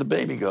here. Where'd the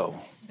baby go?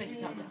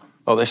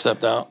 Oh, they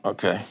stepped out?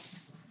 Okay.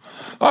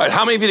 All right,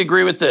 how many of you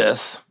agree with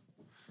this?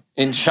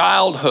 In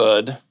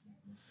childhood,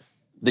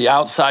 the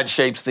outside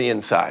shapes the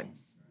inside.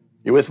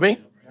 You with me?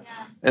 Yeah.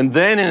 And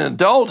then in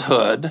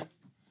adulthood,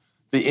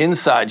 the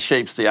inside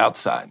shapes the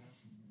outside.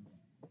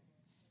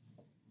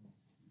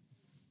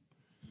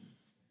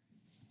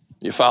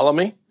 You follow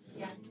me?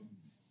 Yeah.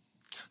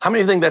 How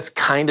many of you think that's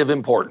kind of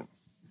important?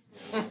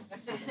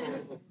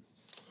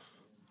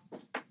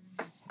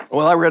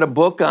 Well, I read a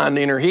book on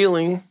inner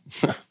healing.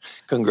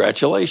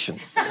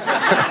 Congratulations.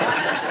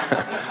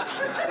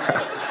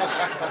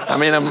 I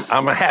mean,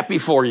 I'm happy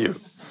for you.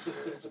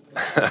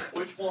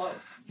 Which one?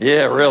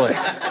 Yeah, really.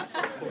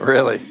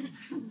 Really.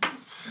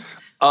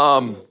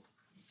 How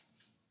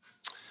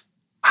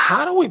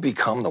do we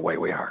become the way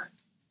we are?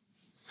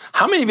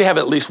 How many of you have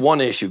at least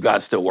one issue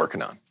God's still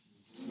working on?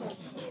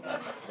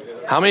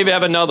 How many of you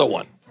have another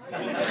one?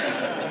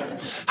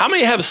 How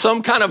many have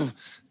some kind of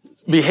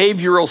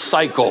behavioral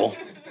cycle,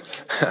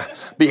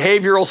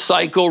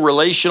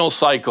 relational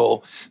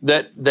cycle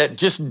that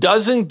just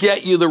doesn't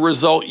get you the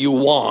result you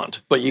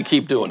want, but you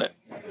keep doing it?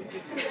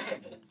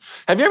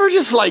 Have you ever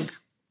just like,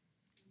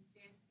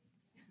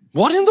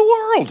 what in the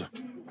world?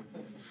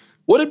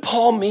 What did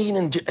Paul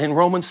mean in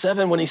Romans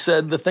 7 when he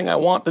said, the thing I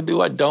want to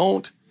do, I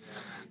don't?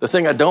 The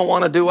thing I don't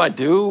want to do, I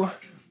do?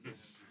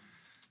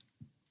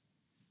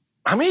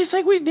 How many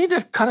think we need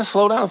to kind of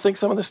slow down and think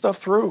some of this stuff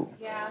through?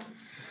 Yeah.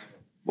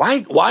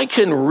 Why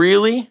can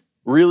really,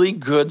 really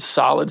good,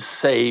 solid,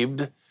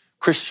 saved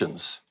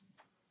Christians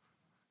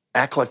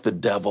act like the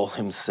devil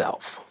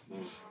himself?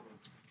 You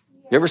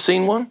ever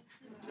seen one?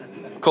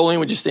 Colleen,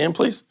 would you stand,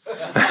 please?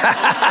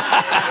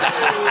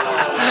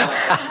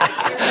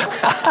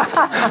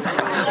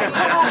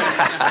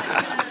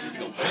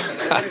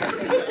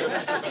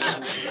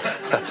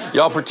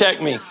 Y'all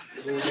protect me.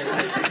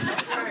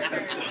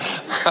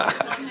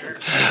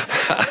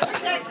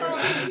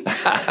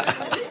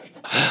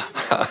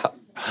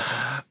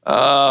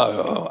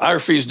 I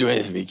refuse to do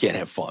anything if you can't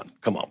have fun.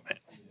 Come on, man.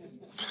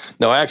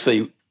 No, I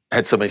actually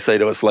had somebody say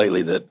to us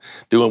lately that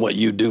doing what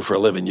you do for a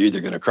living, you're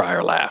either going to cry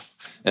or laugh.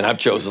 And I've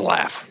chosen to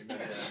laugh.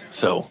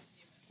 So,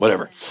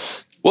 whatever.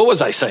 What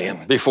was I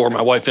saying before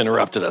my wife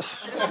interrupted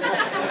us?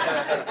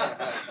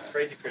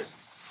 Crazy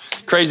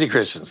Christians. Crazy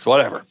Christians,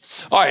 whatever.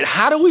 All right,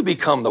 how do we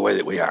become the way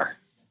that we are?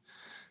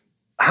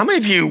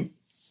 Matthew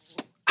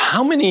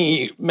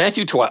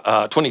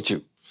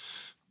 22.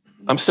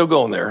 I'm still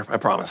going there, I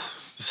promise.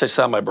 This is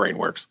how my brain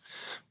works.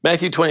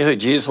 Matthew 22,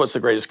 Jesus, what's the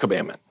greatest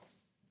commandment?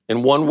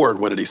 In one word,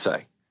 what did he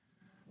say?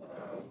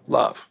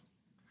 Love.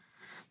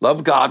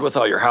 Love God with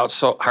all your heart,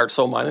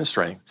 soul, mind, and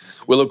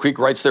strength. Willow Creek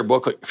writes their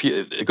book.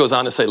 It goes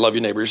on to say, love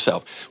your neighbor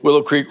yourself.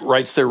 Willow Creek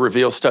writes their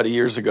Reveal study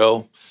years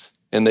ago,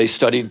 and they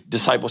studied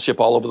discipleship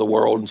all over the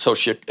world and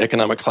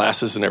socioeconomic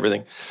classes and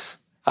everything.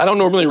 I don't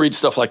normally read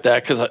stuff like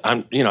that because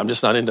I'm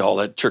just not into all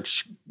that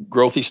church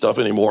growthy stuff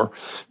anymore.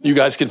 You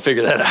guys can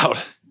figure that out.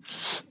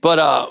 But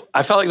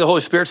I felt like the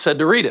Holy Spirit said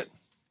to read it.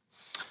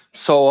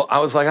 So I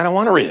was like, I don't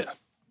want to read it.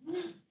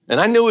 And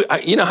I knew,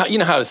 you know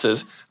how it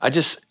says, I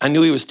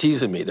knew he was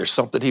teasing me. There's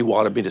something he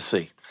wanted me to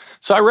see.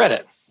 So I read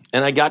it,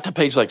 and I got to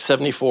page like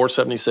 74,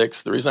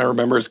 76. The reason I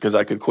remember is because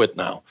I could quit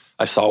now.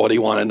 I saw what he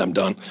wanted, and I'm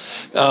done.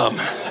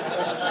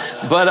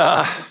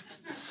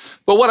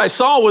 But what I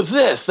saw was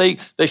this. They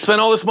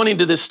spent all this money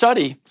into this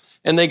study,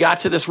 and they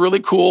got to this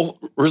really cool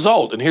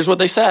result. And here's what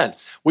they said.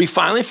 We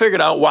finally figured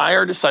out why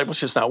our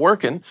discipleship's not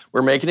working.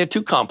 We're making it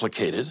too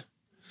complicated.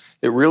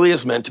 It really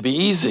is meant to be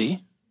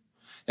easy.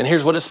 And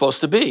here's what it's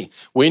supposed to be.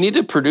 We need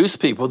to produce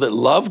people that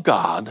love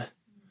God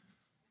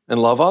and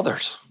love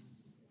others.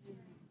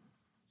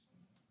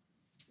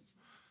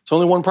 There's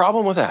only one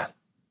problem with that.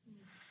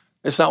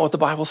 It's not what the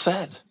Bible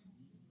said. That's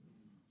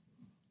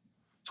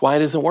why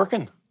it isn't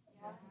working.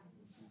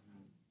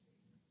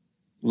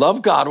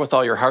 Love God with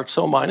all your heart,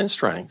 soul, mind, and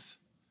strength.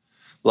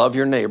 Love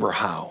your neighbor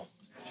how?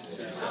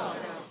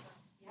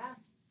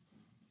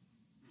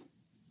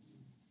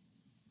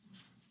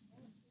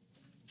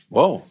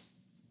 Whoa.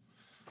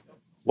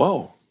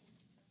 Whoa.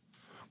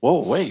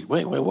 Whoa, wait,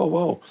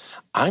 whoa.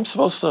 I'm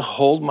supposed to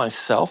hold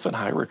myself in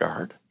high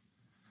regard?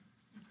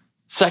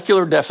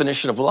 Secular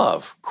definition of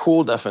love,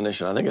 cool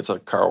definition. I think it's a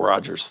Carl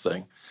Rogers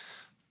thing.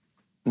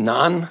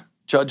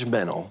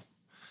 Non-judgmental,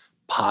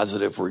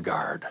 positive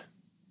regard.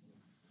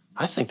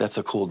 I think that's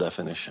a cool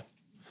definition.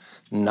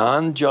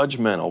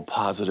 Non-judgmental,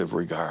 positive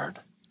regard.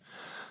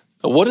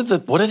 What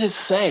did it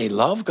say?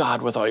 Love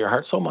God with all your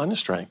heart, soul, mind, and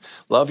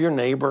strength. Love your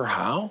neighbor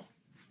how?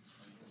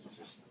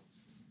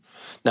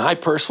 Now, I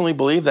personally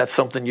believe that's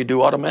something you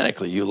do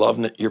automatically. You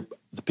love the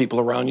people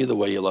around you the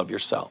way you love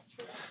yourself.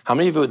 How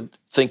many of you would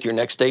think your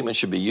next statement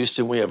should be,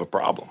 Houston, we have a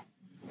problem?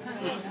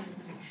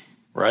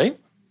 Right?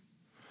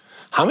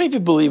 How many of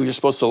you believe you're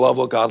supposed to love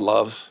what God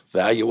loves,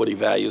 value what he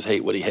values,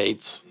 hate what he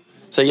hates?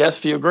 Say yes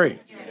if you agree.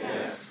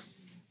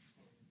 Yes.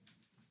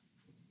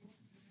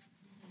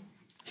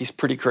 He's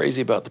pretty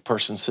crazy about the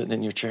person sitting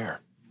in your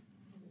chair.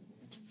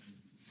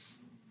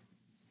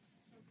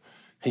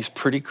 He's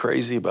pretty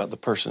crazy about the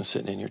person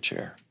sitting in your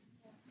chair.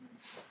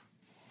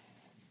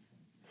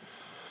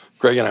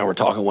 Greg and I were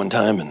talking one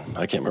time, and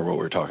I can't remember what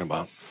we were talking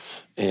about.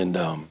 And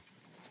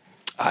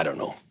I don't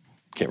know.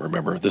 Can't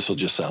remember. This will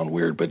just sound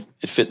weird, but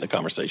it fit in the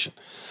conversation.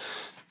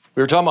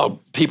 We were talking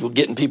about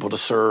getting people to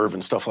serve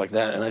and stuff like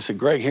that. And I said,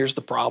 Greg, here's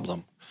the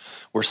problem.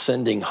 We're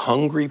sending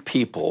hungry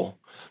people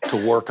to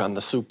work on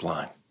the soup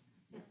line.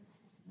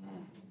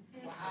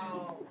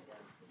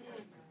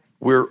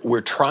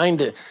 We're trying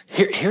to,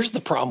 here's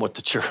the problem with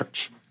the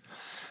church.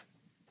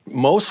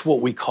 Most what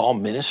we call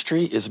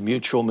ministry is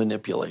mutual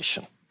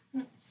manipulation.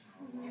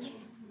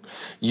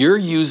 You're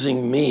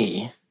using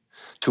me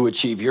to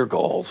achieve your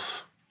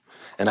goals,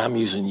 and I'm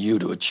using you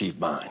to achieve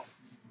mine.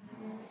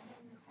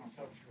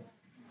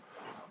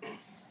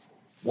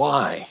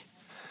 Why?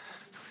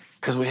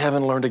 Because we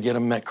haven't learned to get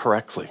them met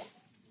correctly.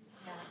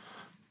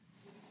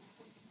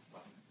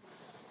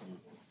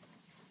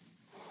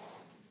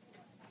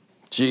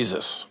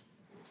 Jesus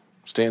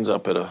stands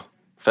up at a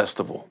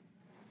festival.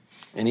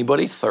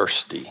 Anybody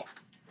thirsty?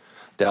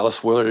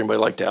 Dallas Willard, anybody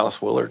like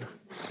Dallas Willard?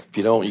 If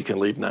you don't, you can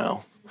leave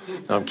now.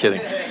 No, I'm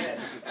kidding.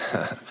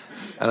 I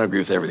don't agree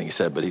with everything he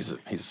said, but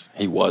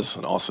he was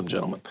an awesome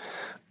gentleman.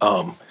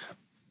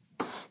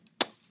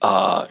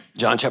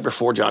 John chapter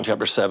 4, John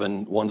chapter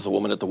 7, one's the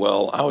woman at the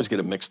well. I always get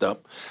it mixed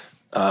up.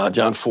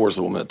 John 4 is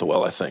the woman at the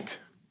well, I think.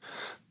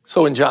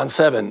 So in John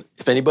 7,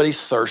 if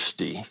anybody's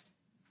thirsty,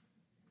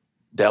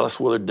 Dallas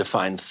Willard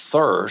defined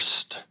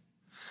thirst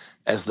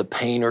as the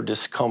pain or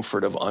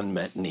discomfort of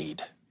unmet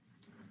need.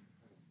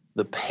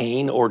 The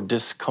pain or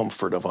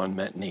discomfort of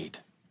unmet need.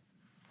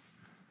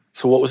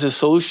 So what was his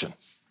solution?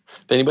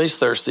 If anybody's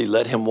thirsty,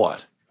 let him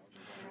what?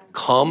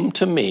 Come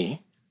to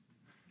me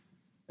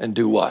and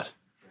do what?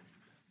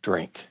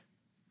 Drink.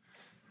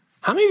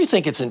 How many of you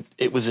think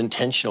it was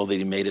intentional that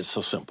he made it so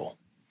simple?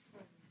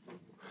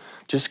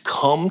 Just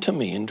come to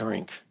me and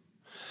drink.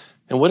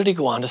 And what did he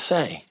go on to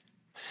say?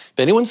 If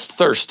anyone's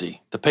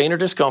thirsty, the pain or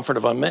discomfort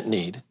of unmet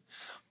need,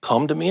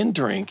 come to me and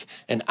drink,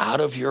 and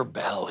out of your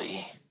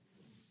belly.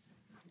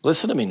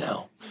 Listen to me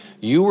now.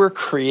 You were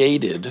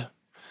created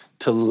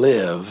to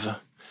live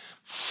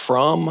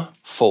from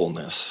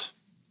fullness,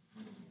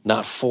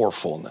 not for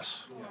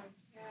fullness.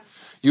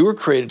 You were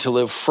created to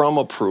live from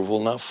approval,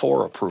 not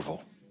for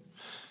approval.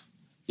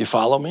 You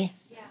follow me?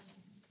 Yeah.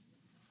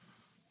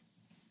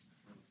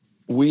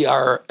 We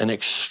are an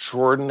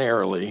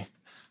extraordinarily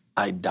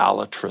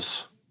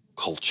idolatrous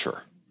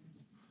culture.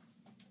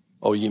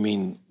 Oh, you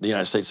mean the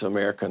United States of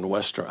America and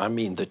Western? I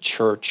mean the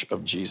Church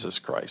of Jesus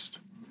Christ.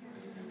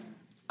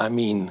 I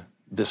mean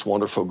this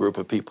wonderful group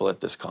of people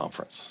at this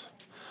conference.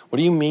 What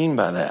do you mean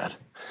by that?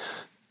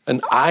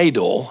 An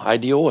idol,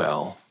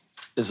 I-D-O-L,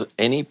 is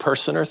any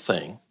person or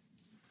thing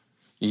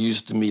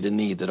used to meet a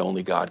need that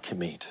only God can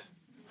meet,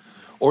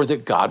 or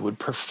that God would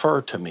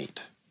prefer to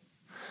meet.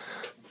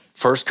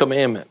 First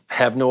commandment,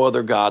 have no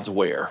other gods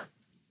where?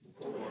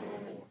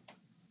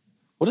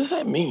 What does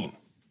that mean?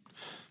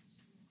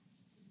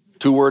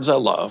 Two words I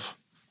love,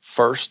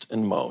 first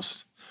and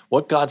most.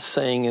 What God's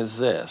saying is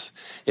this: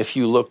 if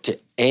you look to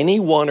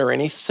anyone or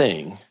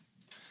anything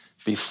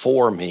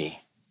before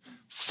me,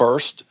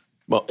 first,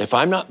 if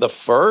I'm not the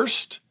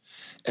first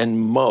and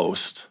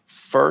most,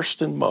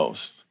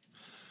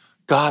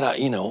 God,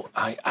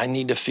 I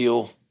need to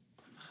feel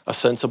a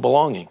sense of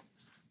belonging.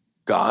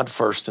 God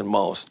first and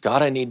most.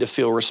 God, I need to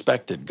feel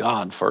respected.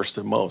 God first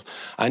and most.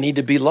 I need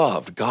to be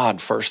loved.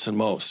 God first and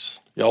most.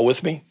 Y'all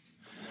with me?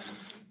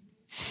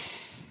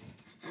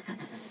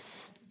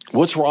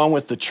 What's wrong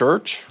with the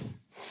church?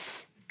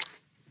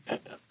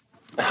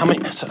 How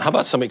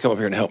about somebody come up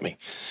here and help me?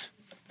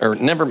 Or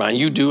never mind,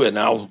 you do it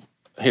now.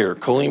 Here,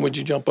 Colleen, would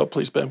you jump up,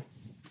 please, babe?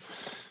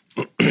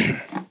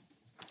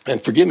 And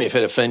forgive me if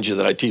it offends you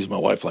that I tease my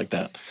wife like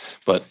that,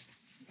 but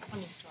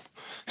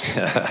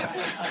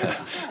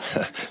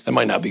that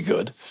might not be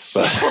good.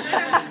 But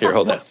here,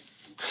 hold that.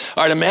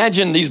 All right,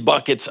 imagine these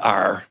buckets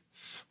are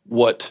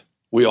what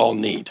we all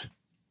need.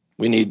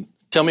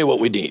 Tell me what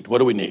we need. What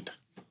do we need?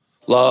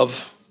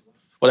 Love.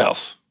 What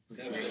else?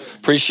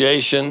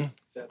 Appreciation,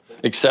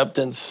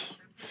 acceptance,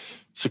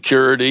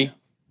 security.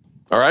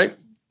 All right?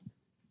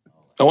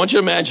 I want you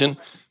to imagine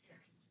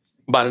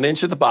about an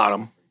inch at the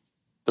bottom,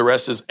 the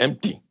rest is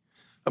empty.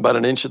 About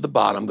an inch at the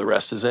bottom, the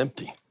rest is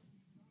empty.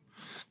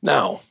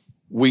 Now,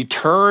 we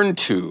turn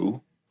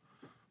to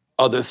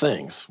other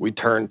things. We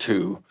turn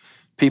to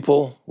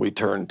people. We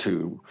turn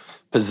to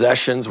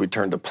possessions. We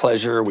turn to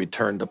pleasure. We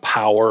turn to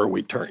power.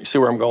 You see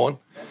where I'm going?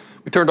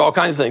 We turn to all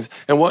kinds of things.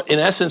 And what, in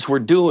essence, we're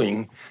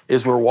doing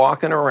is we're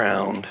walking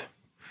around.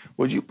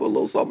 Would you put a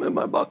little something in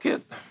my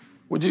bucket?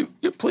 Would you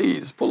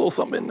please put a little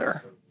something in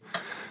there?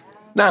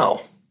 Now,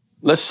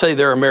 let's say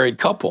they're a married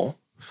couple.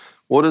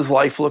 What does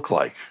life look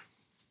like?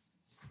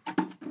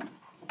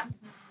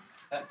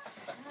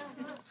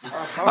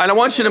 And I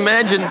want you to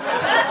imagine they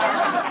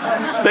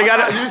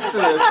got used to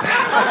this.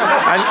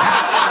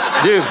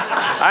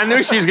 I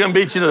knew she's going to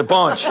beat you to the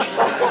punch.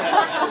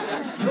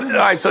 All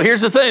right, so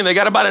here's the thing. They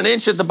got about an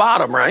inch at the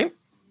bottom, right?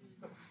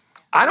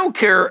 I don't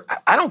care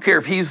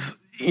if he's,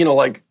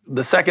 like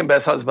the second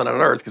best husband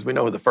on earth, because we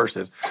know who the first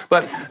is.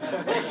 But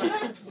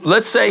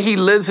let's say he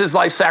lives his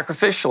life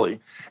sacrificially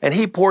and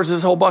he pours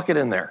his whole bucket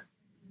in there,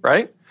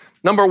 right?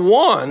 Number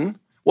one,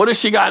 what does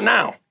she got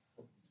now?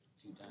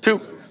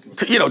 2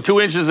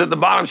 inches at the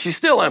bottom, she's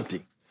still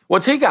empty.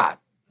 What's he got?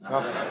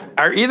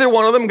 Are either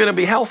one of them going to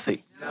be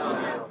healthy?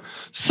 No.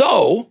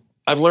 So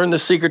I've learned the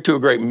secret to a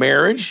great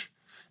marriage,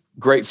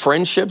 great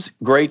friendships,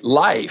 great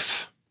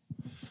life.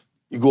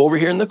 You go over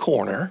here in the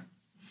corner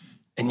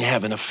and you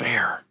have an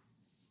affair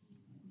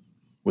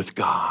with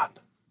God.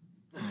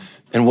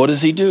 And what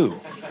does he do?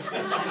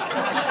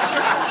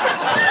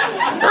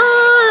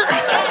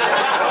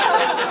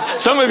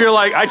 Some of you are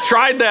like, I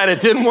tried that,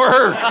 it didn't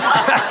work.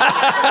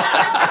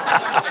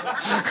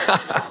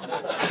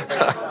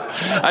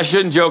 I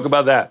shouldn't joke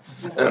about that.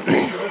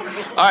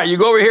 All right, you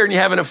go over here and you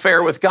have an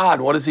affair with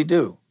God. What does he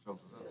do?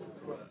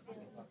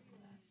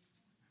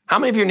 How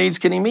many of your needs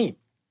can he meet?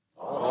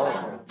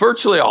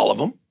 Virtually all of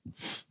them.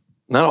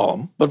 Not all of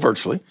them, but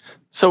virtually.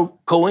 So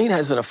Colleen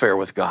has an affair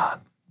with God,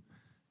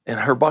 and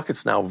her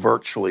bucket's now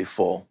virtually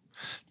full.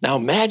 Now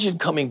imagine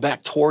coming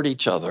back toward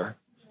each other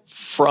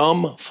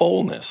from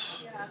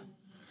fullness.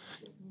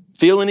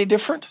 Feel any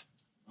different?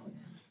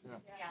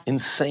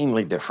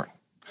 Insanely different.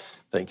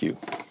 Thank you.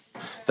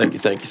 Thank you,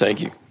 thank you,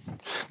 thank you.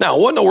 Now,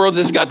 what in the world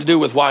has this got to do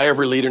with why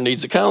every leader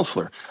needs a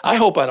counselor? I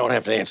hope I don't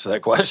have to answer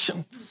that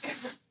question.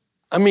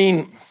 I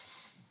mean,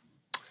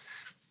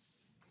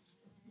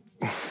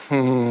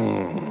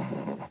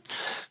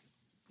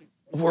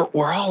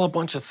 we're all a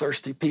bunch of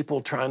thirsty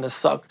people trying to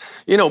suck.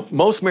 You know,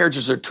 most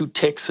marriages are 2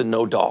 ticks and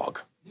no dog.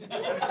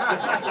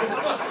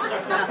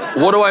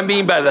 What do I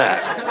mean by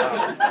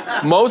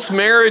that? Most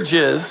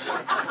marriages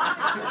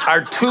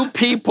are 2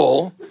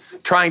 people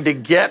trying to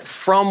get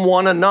from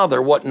one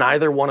another what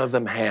neither one of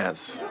them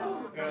has.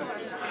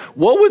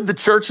 What would the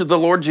church of the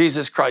Lord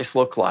Jesus Christ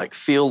look like,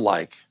 feel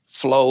like,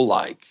 flow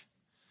like,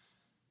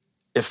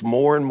 if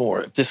more and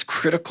more, if this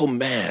critical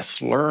mass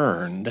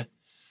learned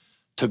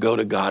to go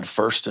to God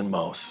first and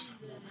most,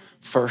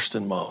 first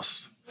and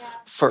most,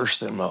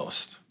 first and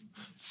most,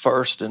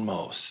 first and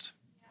most?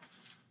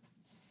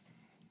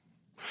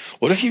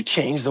 What if you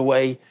changed the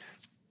way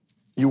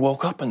you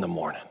woke up in the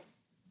morning?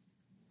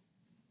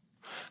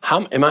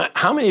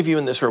 How many of you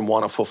in this room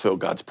want to fulfill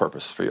God's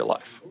purpose for your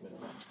life?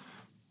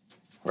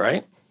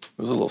 Right? It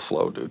was a little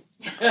slow, dude.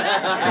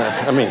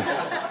 I mean,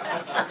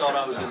 I thought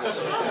I was in the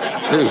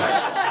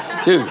social.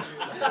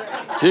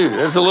 dude,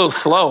 it's a little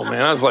slow,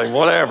 man. I was like,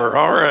 whatever.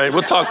 All right,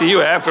 we'll talk to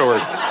you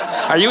afterwards.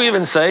 Are you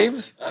even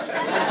saved?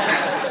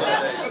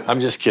 I'm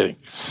just kidding.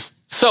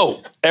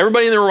 So,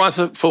 everybody in the room wants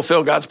to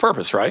fulfill God's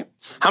purpose, right?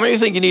 How many of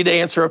you think you need to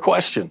answer a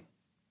question?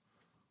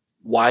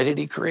 Why did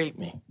he create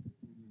me?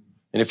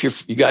 And if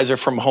you guys are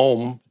from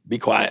home, be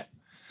quiet.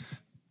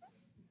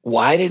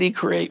 Why did he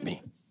create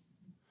me?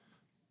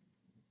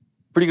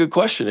 Pretty good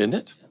question, isn't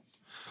it?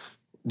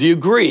 Do you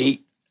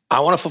agree, I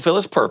want to fulfill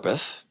his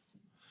purpose?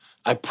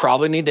 I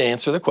probably need to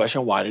answer the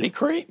question, why did he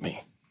create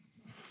me?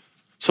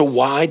 So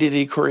why did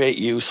he create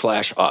you /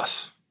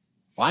 us?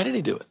 Why did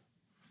he do it?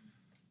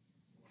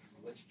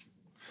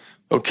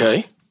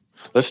 Okay,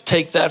 let's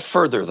take that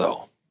further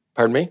though.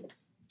 Pardon me?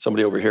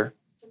 Somebody over here?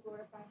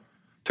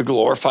 To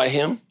glorify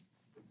him?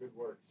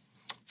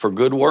 For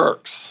good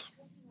works.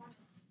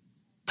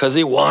 Because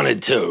he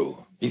wanted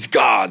to. He's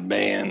God,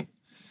 man.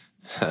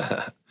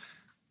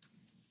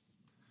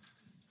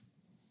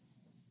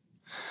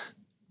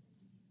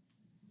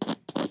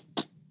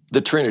 The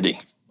Trinity,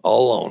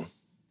 all alone.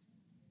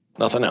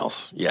 Nothing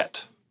else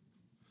yet.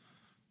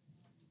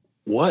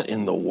 What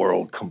in the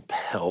world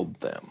compelled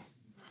them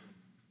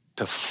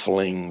to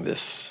fling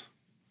this?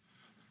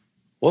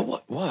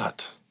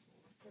 What?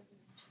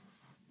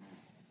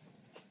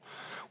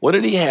 What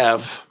did he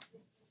have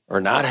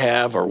or not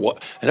have, or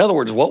what? In other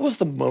words, what was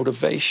the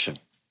motivation?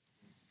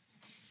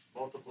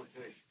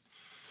 Multiplication.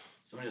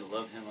 Somebody to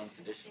love him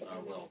unconditionally,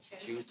 or well,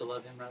 choose to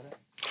love him rather.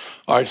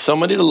 All right,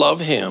 somebody to love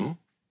him.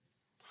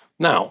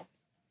 Now,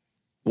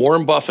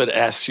 Warren Buffett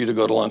asks you to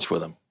go to lunch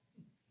with him.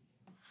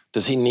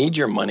 Does he need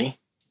your money?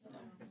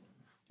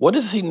 What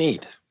does he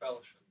need?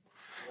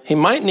 He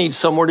might need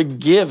somewhere to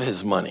give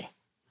his money.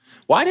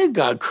 Why did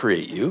God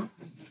create you?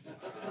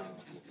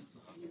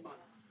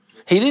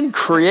 He didn't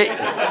create.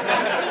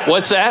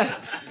 What's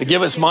that? To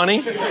give us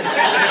money?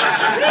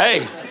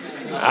 Hey,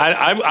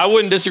 I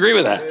wouldn't disagree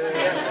with that.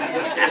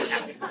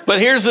 But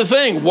here's the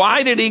thing.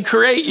 Why did he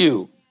create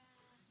you?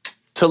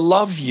 To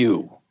love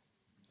you.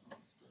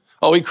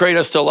 Oh, he created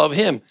us to love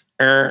him.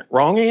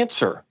 Wrong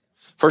answer.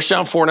 1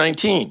 John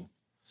 4:19.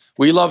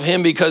 We love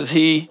him because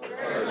he...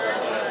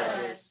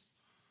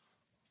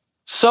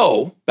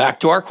 So, back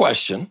to our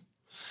question.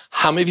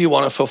 How many of you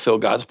want to fulfill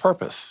God's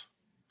purpose?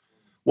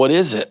 What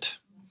is it?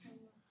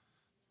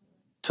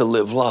 To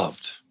live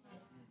loved.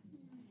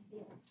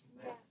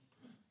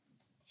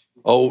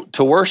 Oh,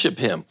 to worship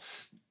him.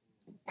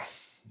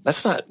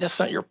 That's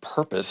not your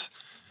purpose.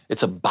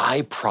 It's a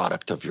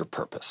byproduct of your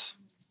purpose.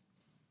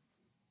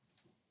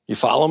 You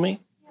follow me?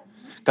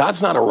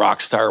 God's not a rock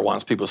star who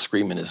wants people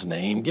screaming his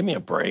name. Give me a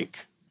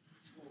break.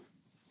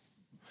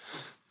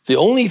 The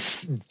only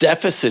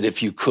deficit,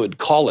 if you could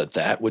call it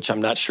that, which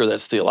I'm not sure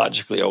that's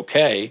theologically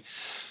okay,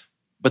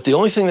 but the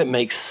only thing that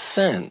makes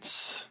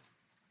sense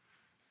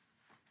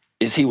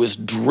is he was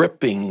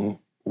dripping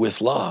with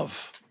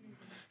love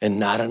and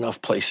not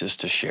enough places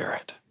to share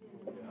it.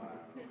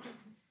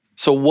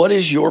 So what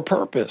is your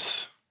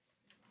purpose?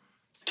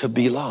 To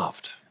be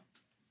loved.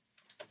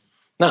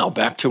 Now,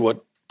 back to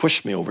what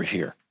pushed me over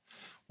here.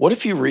 What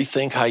if you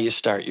rethink how you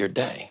start your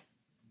day?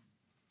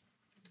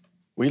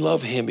 We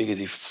love him because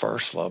he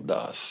first loved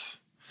us.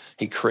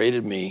 He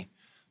created me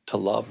to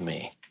love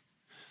me.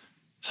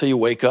 So you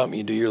wake up and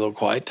you do your little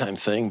quiet time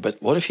thing,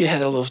 but what if you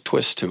had a little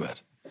twist to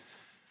it?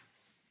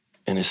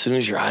 And as soon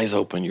as your eyes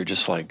open, you're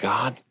just like,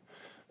 God,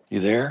 you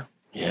there?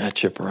 Yeah,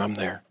 Chipper, I'm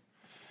there.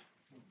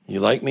 You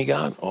like me,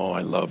 God? Oh, I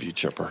love you,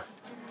 Chipper.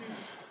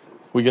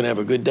 We gonna have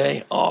a good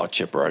day? Oh,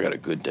 Chipper, I got a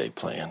good day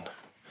planned.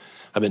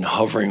 I've been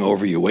hovering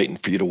over you, waiting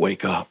for you to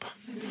wake up.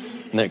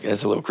 Nick,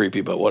 that's a little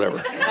creepy, but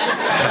whatever.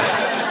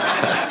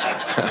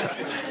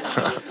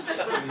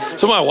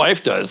 So my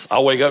wife does.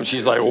 I'll wake up and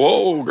she's like,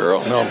 whoa,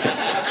 girl. No,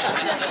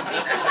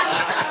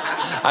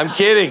 I'm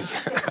kidding.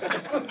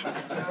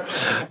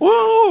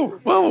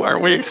 Whoa,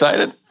 aren't we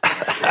excited?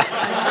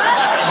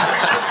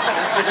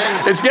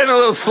 It's getting a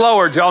little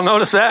slower. Did y'all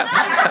notice that?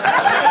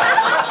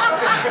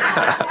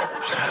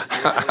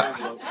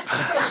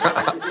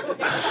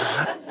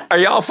 Are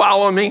y'all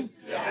following me?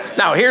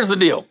 Now, here's the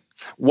deal.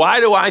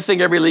 Why do I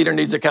think every leader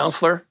needs a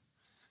counselor?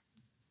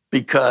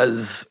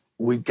 Because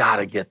we've got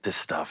to get this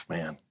stuff,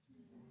 man.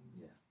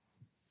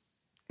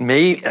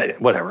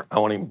 Whatever. I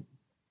won't,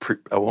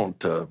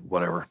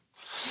 whatever.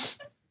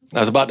 I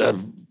was about to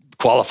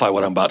qualify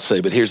what I'm about to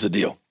say, but here's the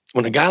deal.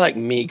 When a guy like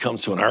me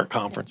comes to an art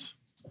conference,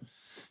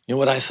 you know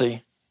what I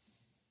see?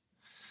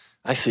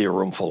 I see a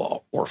room full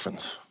of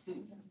orphans.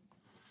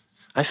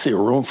 I see a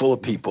room full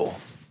of people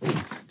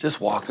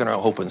just walking around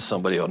hoping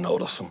somebody will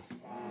notice them.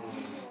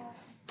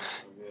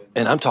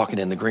 And I'm talking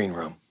in the green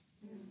room.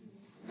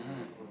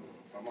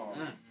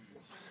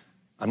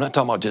 I'm not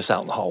talking about just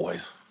out in the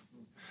hallways.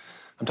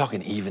 I'm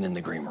talking even in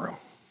the green room.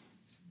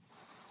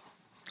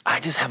 I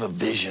just have a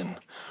vision.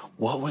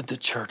 What would the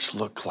church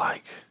look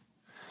like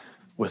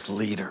with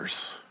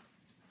leaders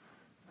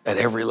at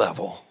every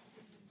level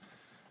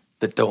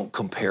that don't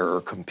compare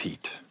or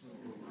compete?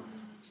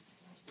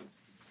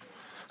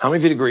 How many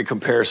of you agree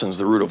comparison is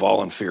the root of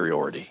all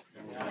inferiority?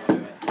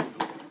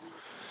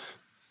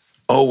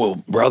 Oh, well,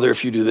 brother,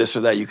 if you do this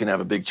or that, you can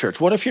have a big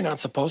church. What if you're not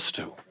supposed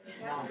to?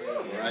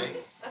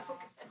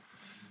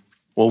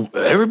 Well,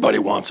 everybody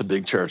wants a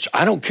big church.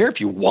 I don't care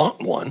if you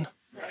want one.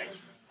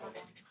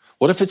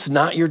 What if it's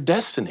not your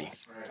destiny?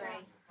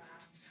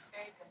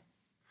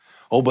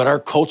 Oh, but our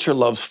culture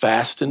loves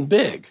fast and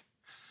big.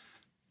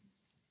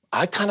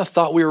 I kind of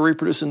thought we were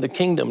reproducing the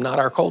kingdom, not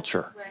our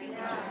culture.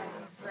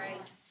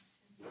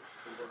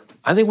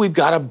 I think we've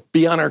got to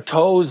be on our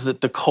toes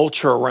that the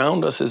culture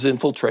around us has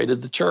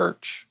infiltrated the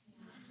church.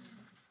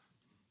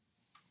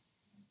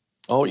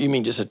 Oh, you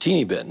mean just a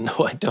teeny bit?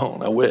 No, I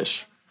don't. I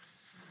wish.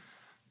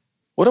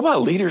 What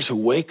about leaders who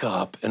wake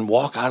up and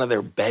walk out of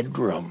their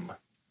bedroom,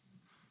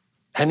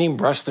 hadn't even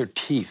brushed their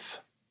teeth,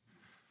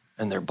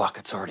 and their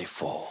bucket's already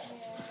full?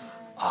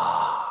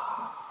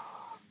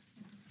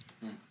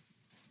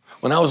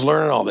 When I was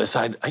learning all this,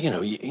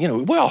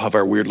 we all have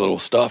our weird little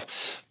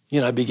stuff.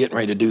 I'd be getting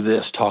ready to do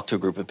this, talk to a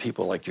group of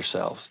people like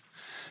yourselves.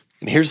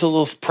 And here's a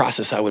little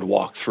process I would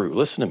walk through.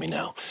 Listen to me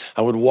now.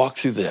 I would walk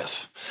through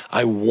this.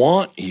 I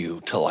want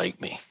you to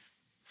like me.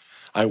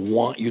 I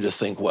want you to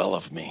think well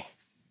of me.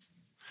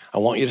 I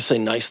want you to say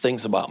nice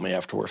things about me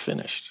after we're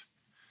finished.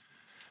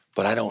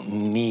 But I don't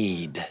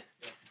need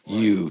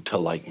you to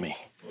like me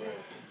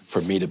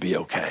for me to be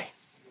okay.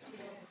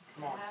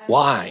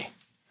 Why?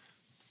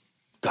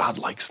 God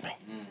likes me.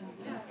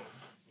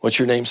 What's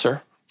your name,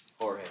 sir?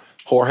 Jorge.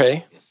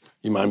 Jorge?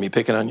 You mind me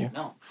picking on you?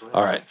 No.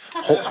 All right.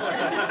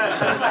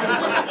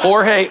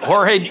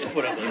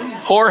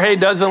 Jorge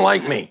doesn't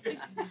like me.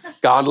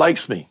 God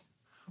likes me.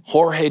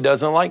 Jorge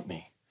doesn't like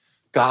me.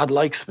 God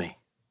likes me.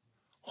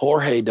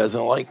 Jorge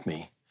doesn't like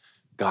me.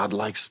 God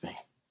likes me.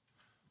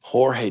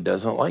 Jorge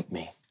doesn't like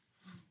me.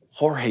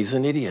 Jorge's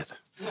an idiot.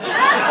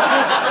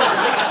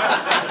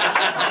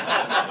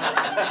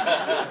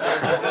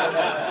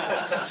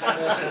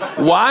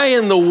 Why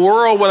in the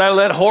world would I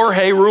let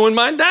Jorge ruin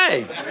my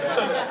day?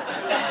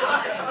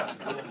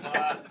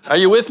 Are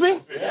you with me?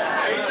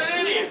 Yeah, he's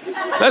an idiot.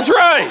 That's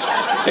right.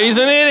 He's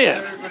an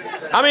idiot.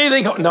 How many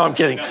think? No, I'm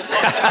kidding.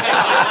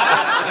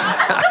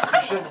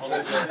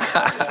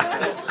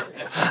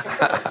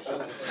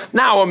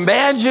 Now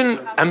imagine,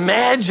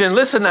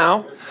 listen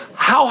now,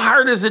 how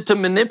hard is it to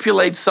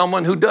manipulate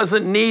someone who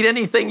doesn't need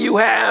anything you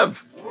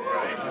have?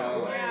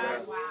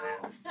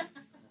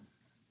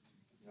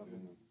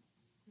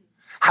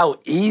 How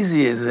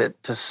easy is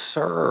it to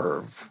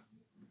serve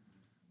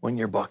when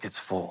your bucket's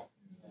full?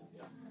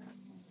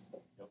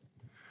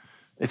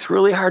 It's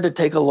really hard to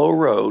take a low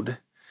road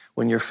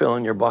when you're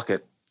filling your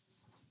bucket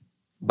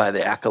by the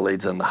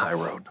accolades on the high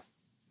road.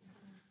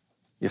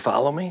 You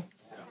follow me?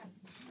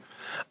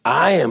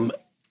 I am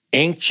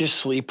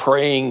anxiously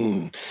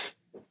praying,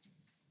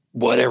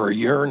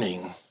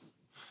 yearning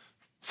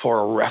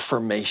for a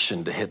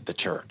reformation to hit the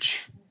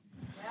church.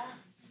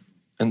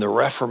 And the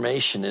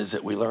reformation is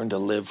that we learn to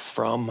live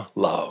from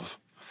love,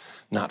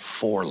 not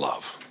for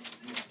love.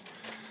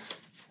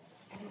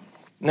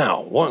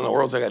 Now, what in the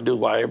world's I got to do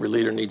why every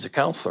leader needs a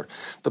counselor?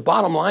 The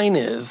bottom line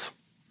is,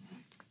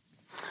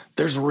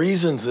 there's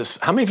reasons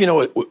how many of you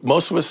know what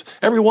most of us,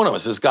 every one of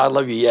us, does God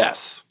love you?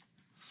 Yes.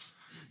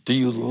 Do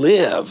you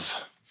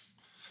live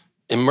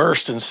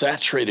immersed and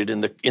saturated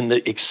in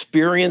the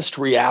experienced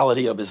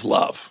reality of his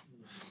love?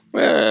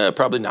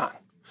 Probably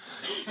not.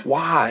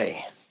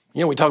 Why?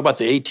 We talk about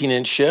the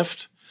 18-inch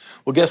shift.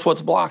 Well, guess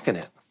what's blocking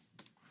it?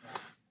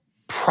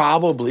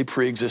 Probably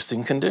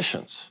pre-existing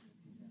conditions.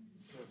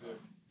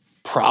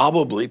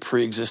 Probably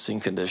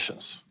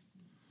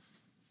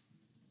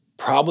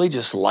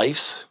just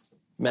life's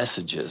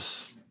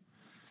messages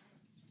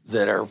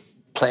that are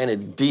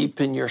planted deep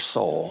in your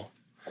soul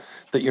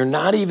that you're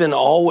not even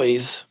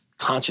always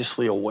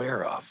consciously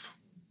aware of,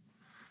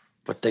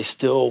 but they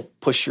still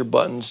push your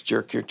buttons,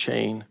 jerk your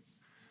chain.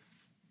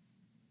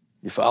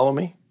 You follow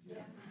me? Yeah.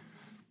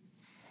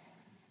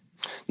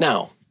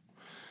 Now,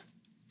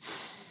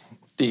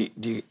 do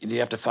you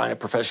have to find a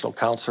professional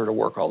counselor to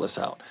work all this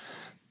out?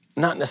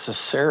 Not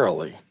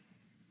necessarily,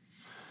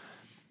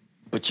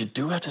 but you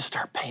do have to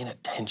start paying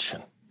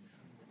attention.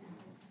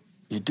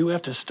 You do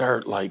have to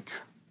start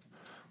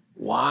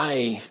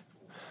why,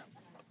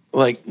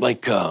 one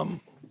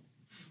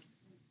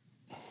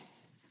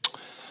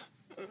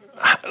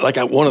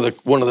of the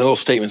little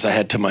statements I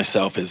had to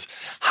myself is,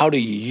 how do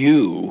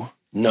you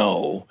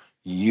know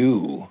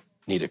you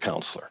need a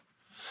counselor?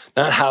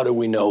 Not how do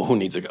we know who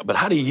needs but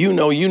how do you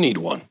know you need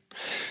one?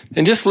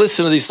 And just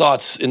listen to these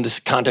thoughts in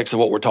this context of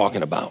what we're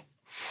talking about.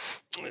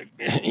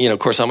 Of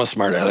course, I'm a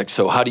smart aleck,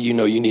 so how do you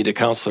know you need a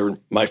counselor?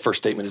 My first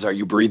statement is, are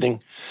you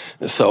breathing?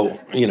 So,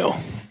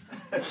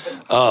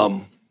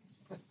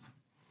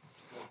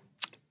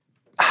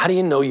 how do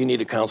you know you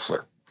need a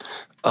counselor?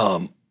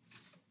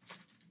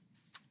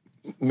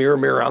 Mirror,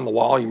 mirror on the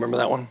wall, you remember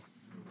that one?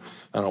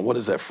 I don't know, what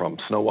is that from?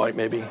 Snow White,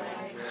 maybe?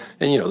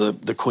 And,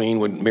 the queen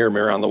would mirror,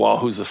 mirror on the wall,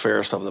 who's the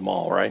fairest of them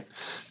all, right?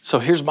 So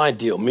here's my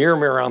deal. Mirror,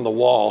 mirror on the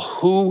wall,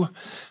 who,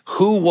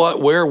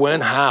 what, where,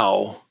 when,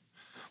 how,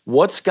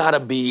 what's got to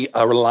be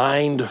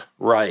aligned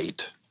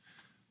right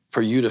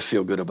for you to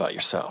feel good about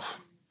yourself?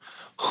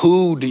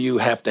 Who do you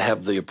have to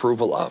have the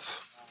approval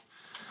of?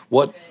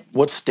 What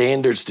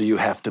standards do you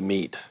have to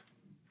meet?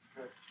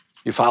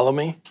 You follow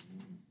me?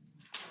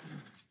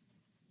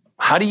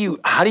 How do you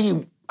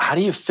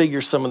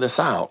figure some of this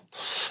out?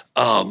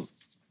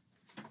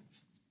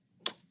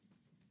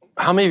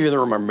 How many of you in the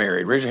room are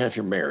married? Raise your hand if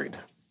you're married.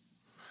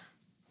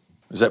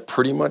 Is that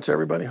pretty much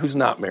everybody? Who's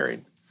not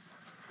married?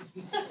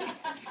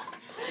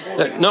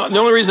 No, the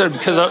only reason,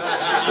 because I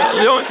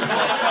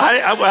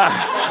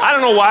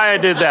don't know why I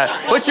did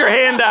that. Put your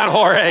hand down,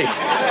 Jorge.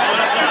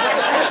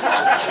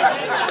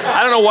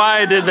 I don't know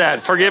why I did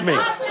that. Forgive me.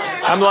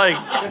 I'm like,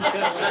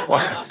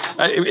 well,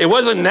 it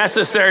wasn't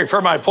necessary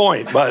for my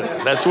point, but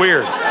that's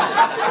weird.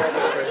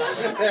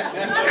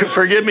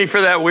 Forgive me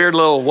for that weird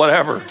little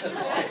whatever.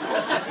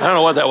 I don't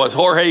know what that was.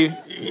 Jorge,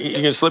 you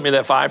can slip me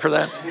that 5 for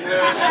that?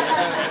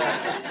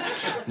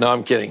 No,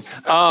 I'm kidding.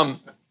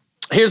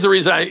 Here's the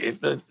reason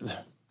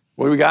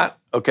what do we got?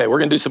 Okay, we're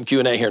going to do some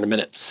Q&A here in a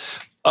minute.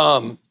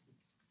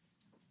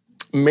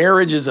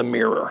 Marriage is a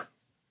mirror.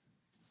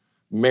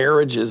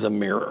 Marriage is a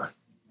mirror.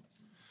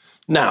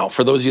 Now,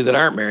 for those of you that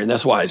aren't married, and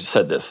that's why I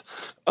said this.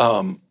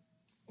 No,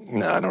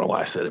 I don't know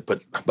why I said it,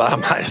 but bottom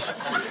line is,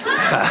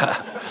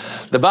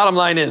 the bottom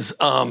line is,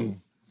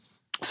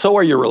 so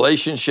are your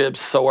relationships,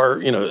 so are,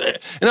 in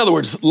other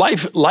words,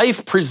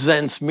 life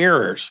presents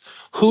mirrors.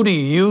 Who do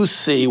you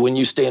see when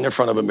you stand in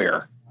front of a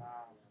mirror?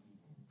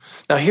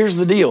 Now, here's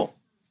the deal.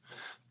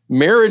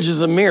 Marriage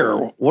is a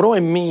mirror. What do I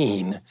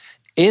mean?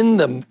 In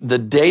the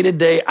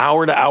day-to-day,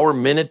 hour-to-hour,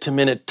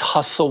 minute-to-minute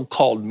tussle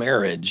called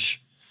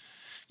marriage,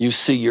 you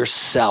see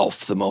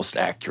yourself the most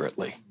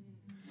accurately.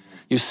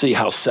 You see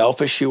how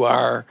selfish you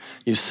are.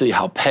 You see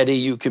how petty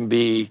you can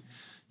be.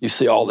 You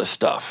see all this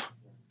stuff.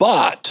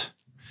 But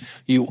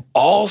you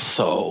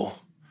also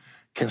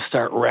can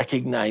start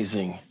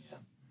recognizing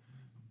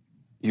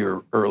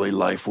your early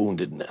life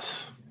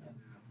woundedness.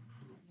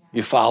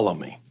 You follow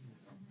me?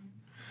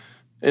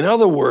 In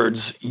other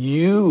words,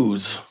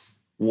 use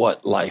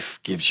what life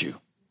gives you.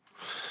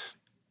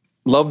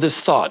 Love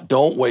this thought.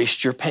 Don't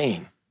waste your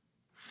pain.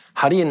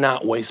 How do you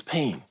not waste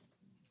pain?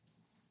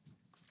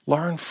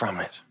 Learn from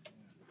it.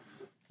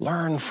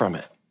 Learn from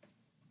it.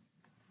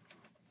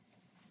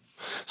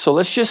 So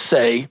let's just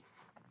say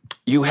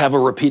you have a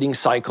repeating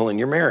cycle in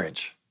your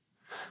marriage.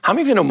 How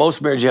many of you know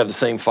most marriages you have the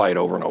same fight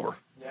over and over?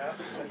 Yeah.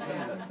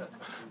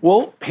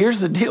 Well,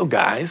 here's the deal,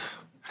 guys.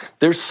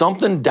 There's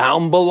something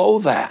down below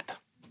that.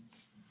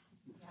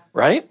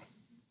 Right?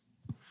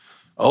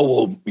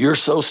 Oh, well, you're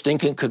so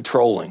stinking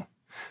controlling.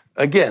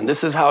 Again,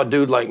 this is how a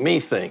dude like me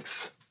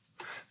thinks.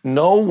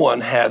 No one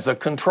has a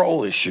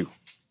control issue.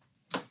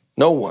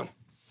 No one.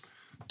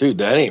 Dude,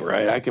 that ain't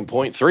right. I can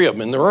point 3 of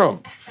them in the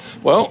room.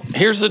 Well,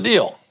 here's the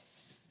deal.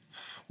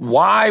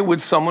 Why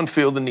would someone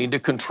feel the need to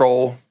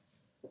control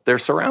their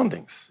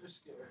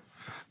surroundings?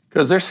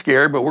 Because they're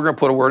scared, but we're going to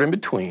put a word in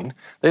between.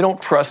 They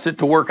don't trust it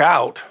to work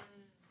out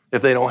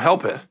if they don't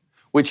help it,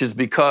 which is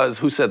because,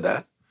 who said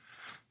that?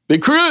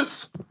 Big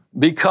Chris,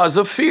 because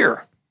of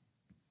fear.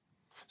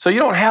 So you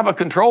don't have a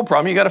control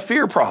problem, you got a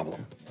fear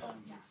problem.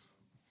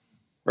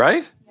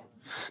 Right?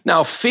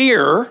 Now,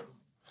 fear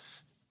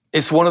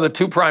is one of the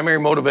 2 primary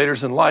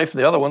motivators in life.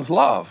 The other one's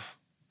love.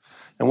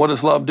 And what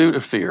does love do to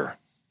fear?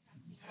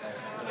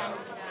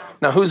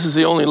 Now, whose is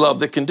the only love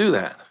that can do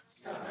that?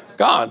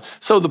 God.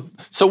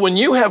 So when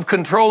you have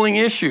controlling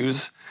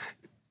issues,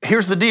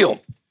 here's the deal.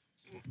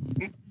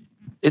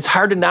 It's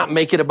hard to not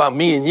make it about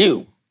me and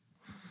you,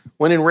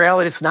 when in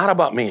reality, it's not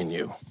about me and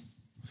you.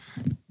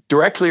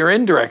 Directly or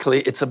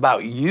indirectly, it's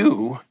about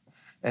you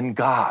and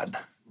God,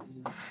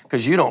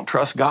 because you don't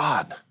trust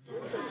God.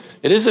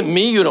 It isn't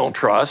me you don't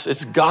trust.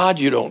 It's God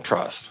you don't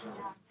trust.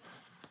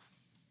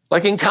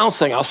 Like in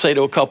counseling, I'll say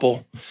to a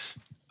couple,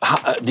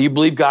 do you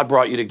believe God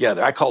brought you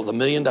together? I call it the $1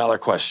 million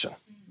question.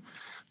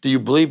 Do you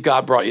believe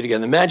God brought you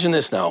together? Imagine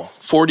this now,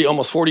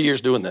 almost 40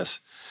 years doing this.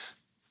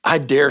 I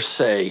dare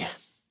say,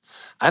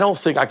 I don't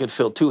think I could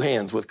fill 2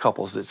 hands with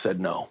couples that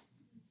said no.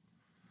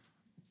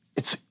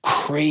 It's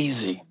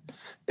crazy.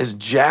 As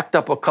jacked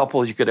up a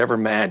couple as you could ever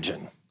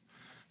imagine.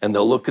 And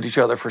they'll look at each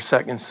other for a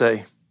second and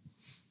say,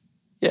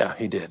 yeah,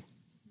 he did.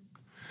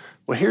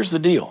 Well, here's the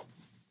deal.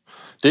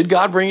 Did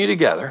God bring you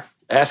together?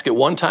 Ask it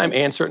one time,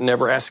 answer it, and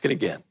never ask it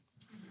again.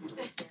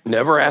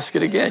 Never ask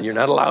it again. You're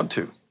not allowed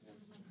to.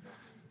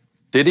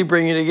 Did he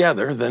bring you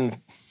together? Then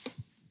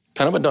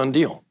kind of a done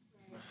deal.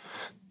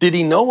 Did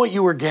he know what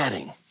you were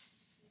getting?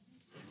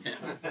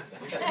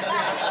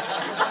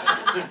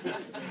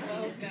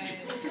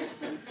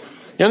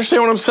 You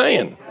understand what I'm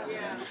saying?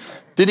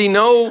 Did he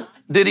know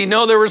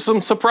there were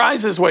some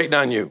surprises waiting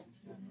on you?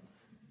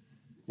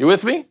 You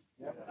with me?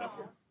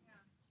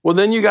 Well,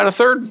 then you got a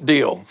third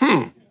deal.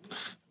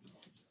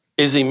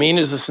 Is he mean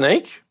as a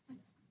snake?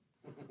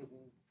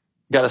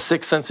 Got a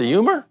sick sense of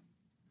humor?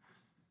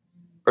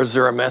 Or is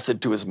there a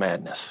method to his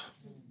madness?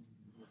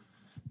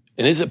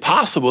 And is it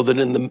possible that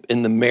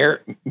in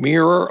the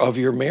mirror of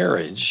your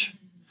marriage,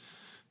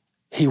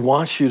 he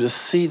wants you to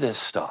see this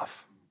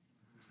stuff?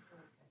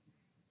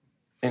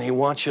 And he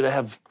wants you to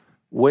have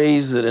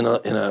ways that in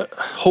a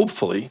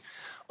hopefully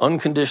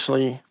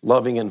unconditionally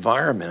loving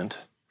environment,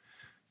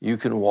 you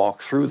can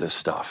walk through this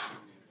stuff.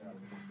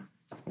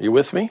 You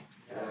with me?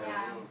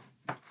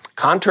 Yeah.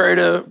 Contrary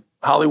to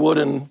Hollywood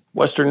and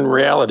Western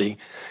reality,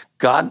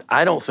 God,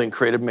 I don't think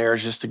created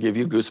marriage just to give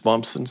you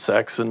goosebumps and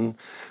sex and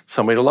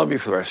somebody to love you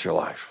for the rest of your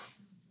life.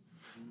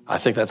 I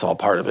think that's all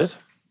part of it.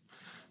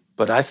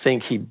 But I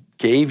think he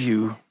gave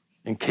you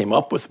and came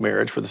up with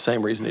marriage for the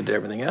same reason he did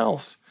everything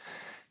else.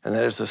 And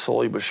that is to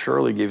slowly but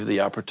surely give you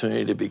the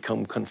opportunity to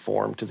become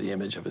conformed to the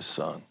image of his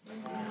son.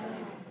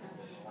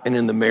 And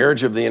in the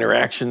marriage of the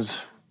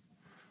interactions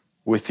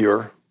with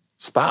your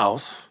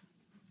spouse,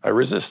 I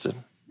resisted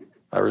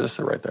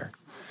right there.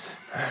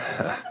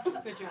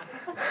 Good job.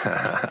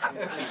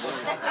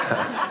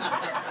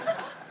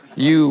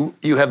 You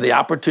have the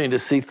opportunity to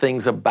see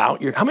things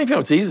about how many of you know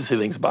it's easy to see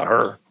things about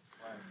her?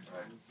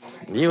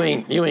 You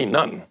ain't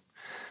nothing.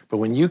 But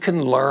when you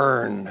can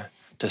learn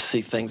to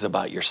see things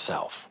about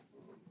yourself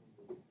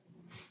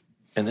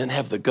and then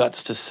have the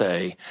guts to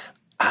say,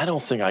 I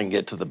don't think I can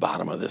get to the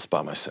bottom of this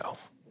by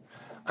myself.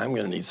 I'm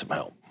going to need some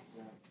help.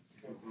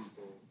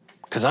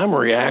 Because I'm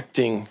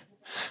reacting.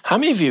 How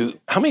many of you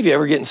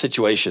ever get in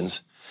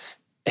situations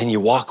and you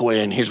walk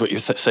away and here's what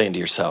you're saying to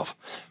yourself?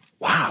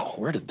 Wow,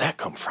 where did that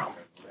come from?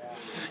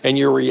 And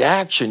your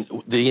reaction,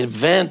 the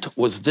event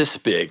was this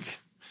big.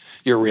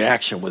 Your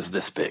reaction was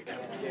this big.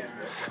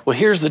 Well,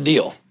 here's the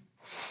deal.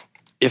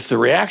 If the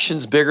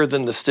reaction's bigger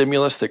than the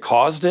stimulus that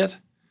caused it,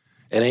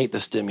 it ain't the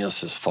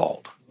stimulus's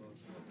fault.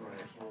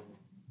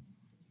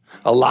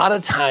 A lot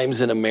of times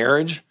in a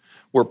marriage,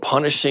 we're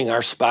punishing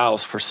our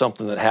spouse for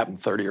something that happened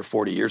 30 or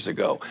 40 years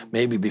ago,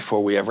 maybe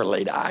before we ever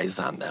laid eyes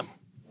on them.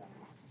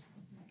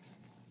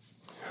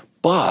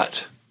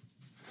 But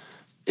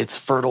it's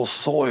fertile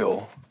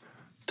soil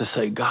to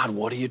say, God,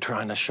 what are you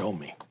trying to show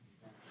me?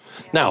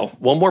 Now,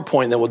 one more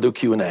point, then we'll do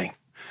Q&A.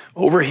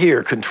 Over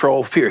here,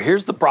 control, fear.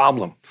 Here's the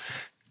problem.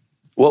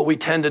 What we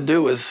tend to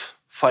do is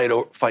fight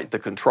the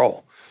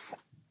control.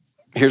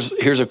 Here's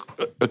a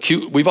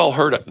cute, we've all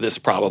heard of this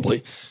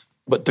probably,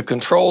 but the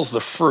control's the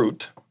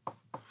fruit,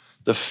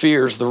 the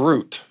fear's the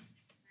root.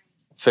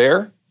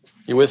 Fair?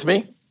 You with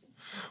me?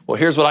 Well,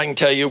 here's what I can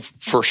tell you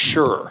for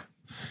sure.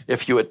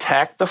 If you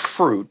attack the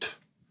fruit,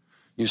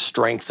 you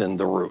strengthen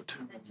the root.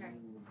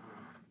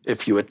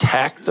 If you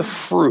attack the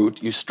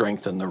fruit, you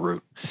strengthen the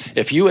root.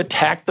 If you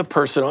attack the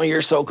person, oh,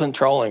 you're so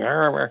controlling,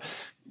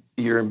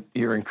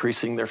 you're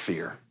increasing their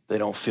fear. They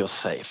don't feel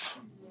safe.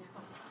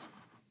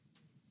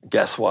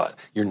 Guess what?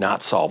 You're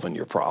not solving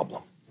your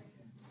problem.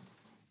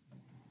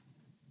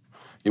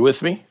 You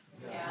with me?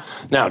 Yeah.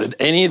 Now, did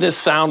any of this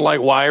sound like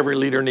why every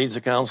leader needs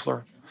a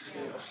counselor?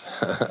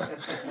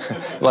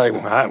 Like,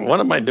 what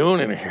am I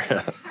doing in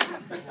here?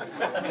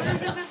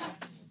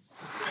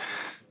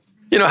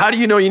 You know, how do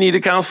you know you need a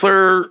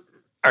counselor?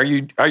 Are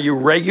you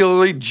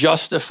regularly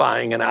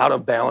justifying an out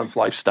of balance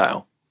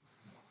lifestyle?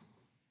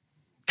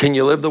 Can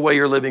you live the way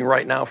you're living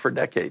right now for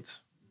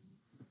decades?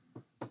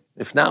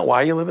 If not,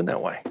 why are you living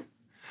that way?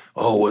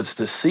 Oh, it's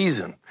the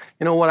season.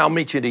 You know what? I'll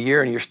meet you in a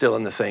year and you're still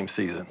in the same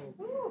season.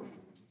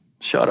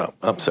 Shut up.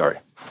 I'm sorry.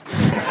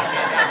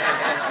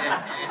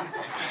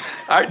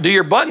 All right, do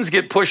your buttons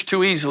get pushed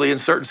too easily in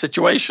certain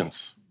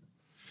situations?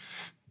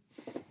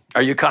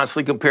 Are you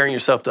constantly comparing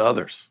yourself to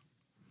others?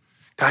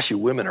 Gosh, you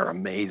women are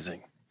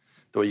amazing,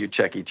 the way you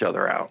check each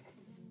other out.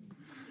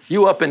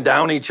 You up and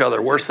down each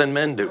other worse than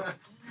men do.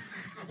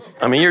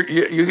 I mean,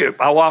 you get.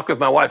 I'll walk with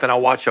my wife and I'll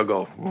watch her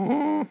go,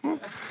 mm-hmm.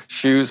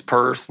 Shoes,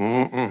 purse,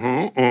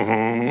 mm-hmm,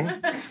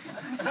 mm-hmm.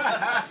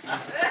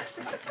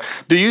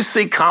 Do you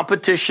see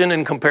competition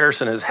and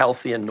comparison as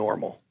healthy and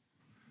normal?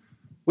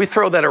 We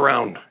throw that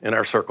around in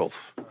our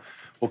circles.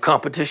 Well,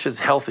 competition's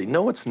healthy.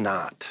 No, it's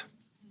not.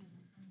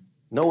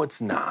 No, it's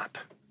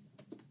not.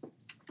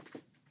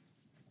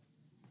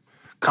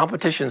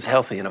 Competition's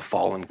healthy in a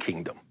fallen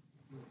kingdom.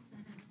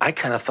 I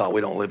kind of thought we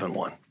don't live in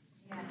one.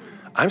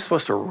 I'm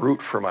supposed to root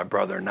for my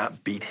brother,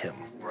 not beat him.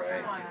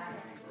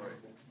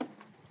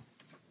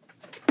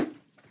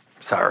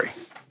 Sorry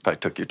if I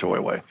took your toy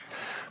away.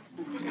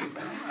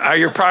 Are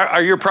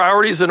your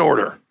priorities in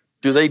order?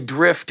 Do they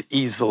drift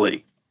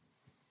easily?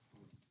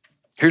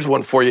 Here's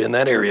one for you in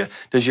that area.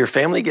 Does your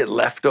family get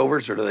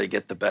leftovers or do they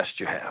get the best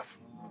you have?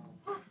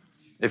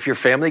 If your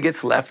family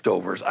gets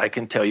leftovers, I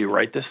can tell you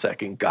right this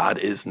second, God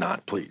is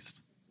not pleased.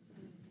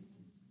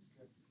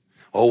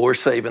 Oh, we're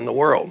saving the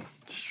world.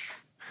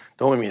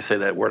 Don't let me say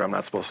that word I'm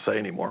not supposed to say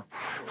anymore.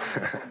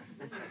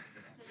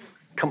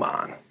 Come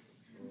on.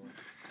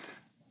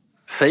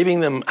 Saving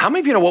them. How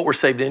many of you know what we're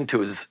saved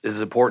into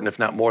is important, if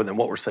not more, than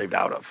what we're saved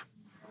out of?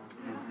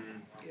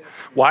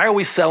 Why are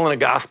we selling a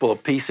gospel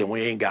of peace and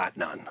we ain't got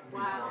none?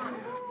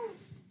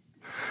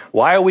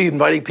 Why are we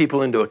inviting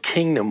people into a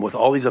kingdom with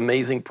all these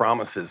amazing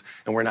promises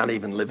and we're not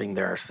even living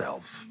there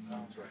ourselves?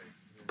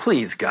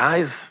 Please,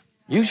 guys,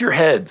 use your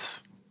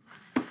heads.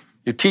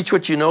 You teach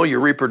what you know, you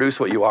reproduce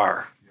what you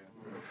are.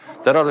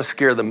 That ought to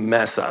scare the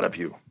mess out of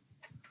you.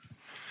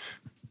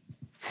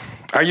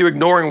 Are you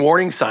ignoring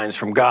warning signs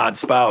from God,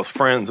 spouse,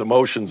 friends,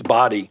 emotions,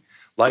 body,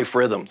 life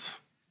rhythms?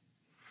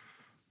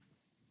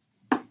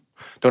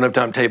 Don't have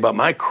time to tell you about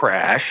my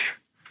crash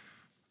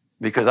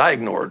because I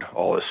ignored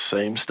all this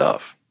same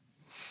stuff.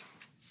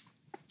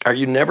 Are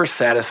you never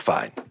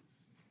satisfied?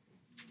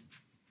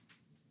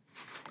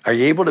 Are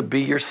you able to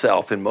be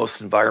yourself in most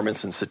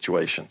environments and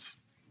situations?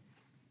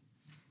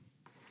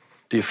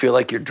 Do you feel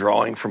like you're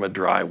drawing from a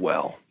dry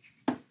well?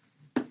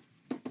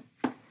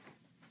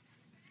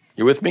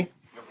 You with me?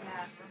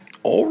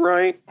 All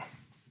right.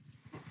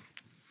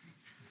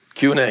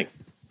 Q&A.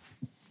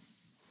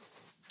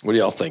 What are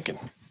y'all thinking?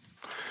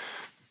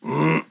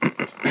 One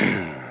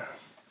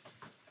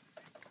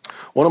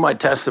of my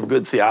tests of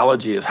good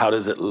theology is how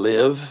does it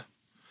live?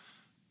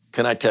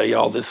 Can I tell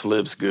y'all this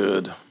lives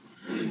good?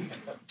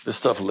 This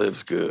stuff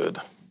lives good.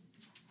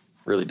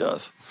 Really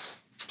does.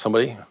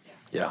 Somebody?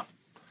 Yeah.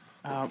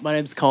 My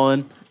name's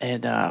Colin,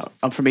 and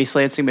I'm from East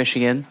Lansing,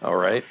 Michigan. All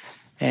right.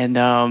 And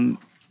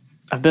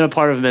I've been a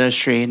part of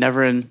ministry,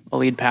 never in a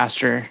lead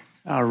pastor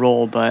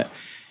role, but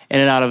in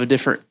and out of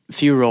a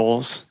few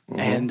roles. Mm-hmm.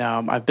 And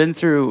I've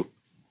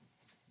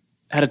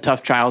had a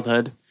tough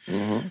childhood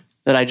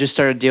that I just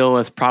started dealing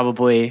with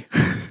probably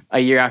a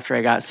year after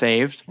I got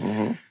saved.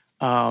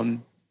 Mm-hmm.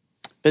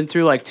 Been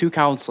through like 2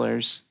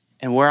 counselors,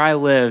 and where I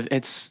live,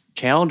 it's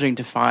challenging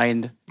to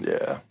find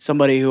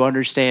somebody who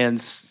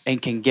understands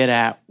and can get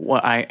at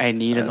what I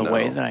need in the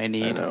way that I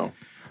need. I know.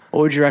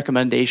 What would your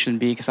recommendation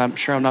be? Because I'm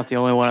sure I'm not the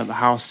only one in the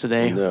house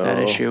today with that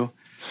issue.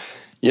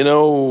 You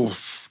know,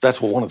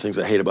 that's one of the things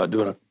I hate about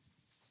doing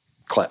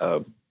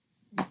a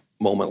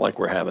moment like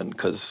we're having,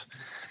 because,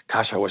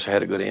 gosh, I wish I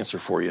had a good answer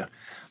for you.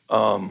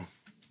 I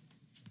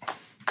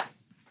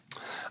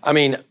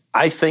mean,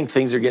 I think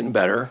things are getting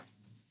better.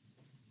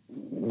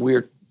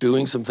 We're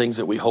doing some things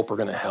that we hope are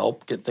going to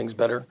help get things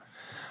better.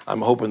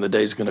 I'm hoping the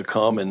day's going to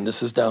come, and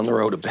this is down the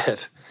road a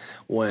bit,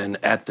 when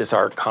at this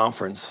art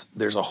conference,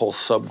 there's a whole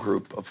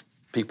subgroup of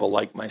people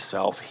like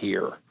myself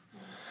here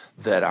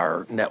that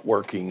are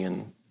networking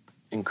and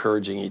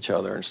encouraging each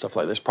other and stuff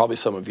like that. There's probably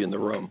some of you in the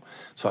room,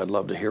 so I'd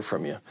love to hear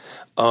from you.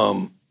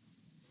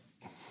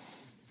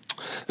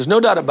 There's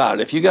no doubt about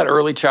it. If you got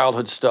early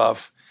childhood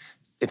stuff,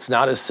 it's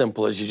not as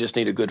simple as you just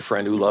need a good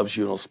friend who loves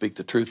you and will speak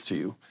the truth to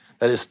you.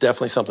 That is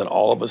definitely something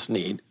all of us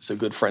need. It's a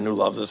good friend who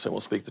loves us and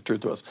will speak the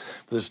truth to us.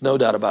 But there's no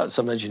doubt about it.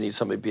 Sometimes you need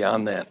somebody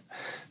beyond that.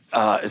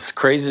 As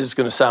crazy as it's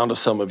going to sound to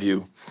some of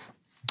you,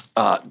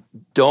 you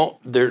don't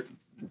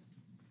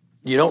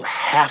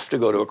have to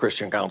go to a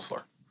Christian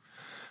counselor.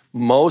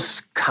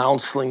 Most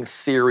counseling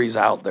theories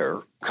out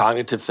there,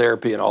 cognitive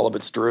therapy and all of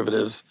its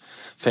derivatives,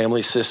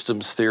 family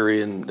systems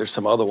theory, and there's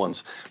some other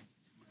ones.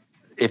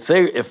 If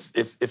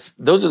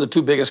those are the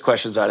 2 biggest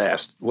questions I'd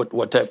ask, what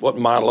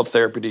model of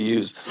therapy to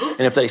use,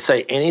 and if they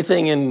say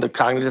anything in the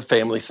cognitive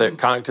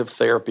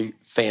therapy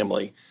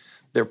family,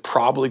 they're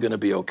probably going to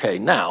be okay.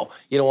 Now,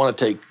 you don't want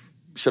to take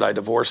should I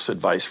divorce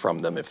advice from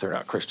them if they're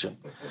not Christian,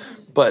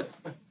 but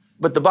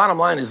the bottom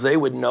line is they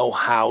would know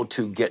how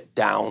to get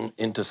down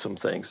into some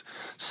things.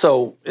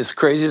 So as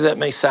crazy as that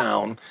may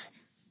sound,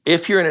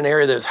 if you're in an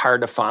area that's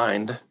hard to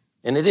find,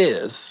 and it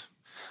is.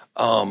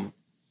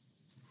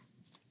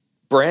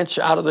 Branch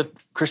out of the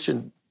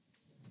Christian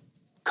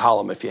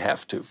column if you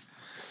have to.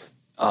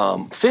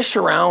 Fish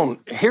around.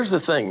 Here's the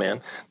thing, man.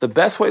 The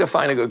best way to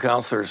find a good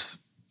counselor is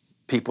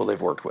people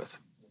they've worked with.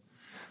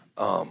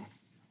 Yeah.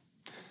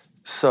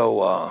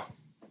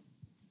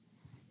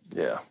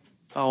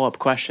 Follow-up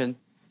question.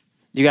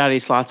 You got any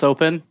slots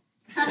open?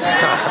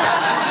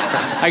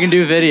 I can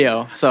do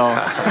video, so.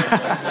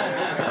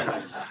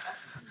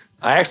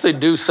 I actually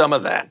do some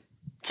of that.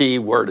 Key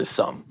word is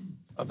some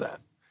of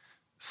that.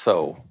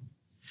 So,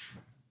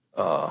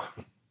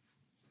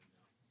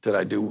 Did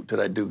I do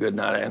good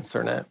not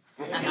answering that?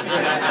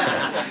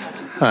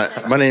 Hi,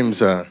 my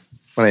name's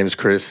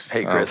Chris.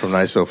 Hey, Chris. From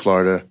Niceville,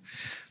 Florida.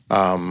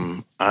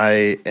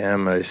 I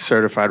am a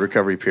certified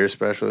recovery peer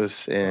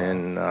specialist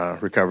in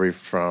recovery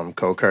from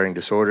co-occurring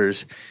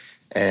disorders.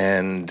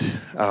 And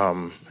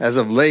as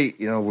of late,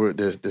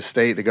 the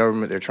state, the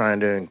government, they're trying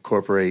to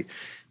incorporate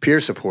peer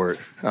support.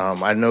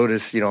 I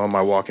noticed, in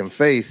my walk in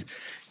faith,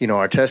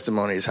 our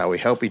testimony is how we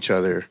help each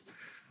other.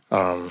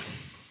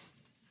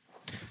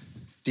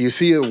 Do you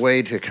see a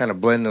way to kind of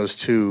blend those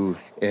two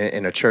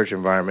in a church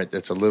environment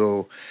that's a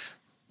little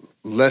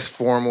less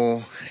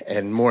formal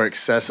and more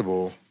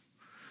accessible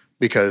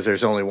because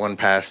there's only one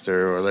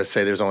pastor, or let's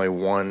say there's only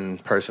one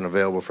person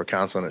available for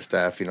counseling at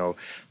staff?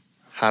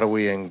 How do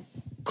we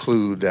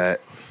include that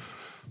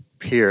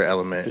peer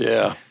element?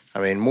 Yeah.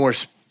 I mean, more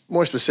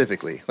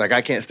specifically, like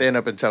I can't stand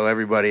up and tell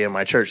everybody in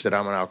my church that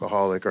I'm an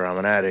alcoholic or I'm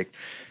an addict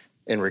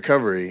in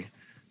recovery.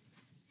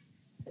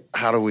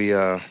 How do we...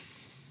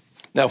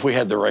 Now, if we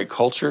had the right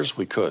cultures,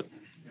 we could,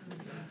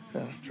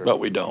 but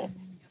we don't.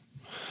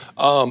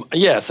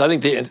 Yes, I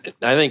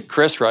think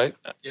Chris, right?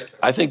 Yes, sir.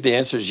 I think the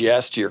answer is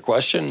yes to your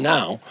question.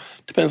 Now,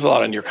 depends a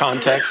lot on your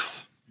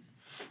context.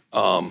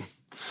 Let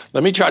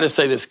me try to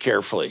say this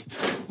carefully.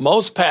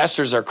 Most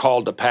pastors are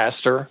called to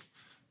pastor.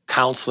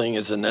 Counseling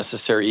is a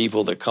necessary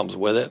evil that comes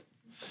with it.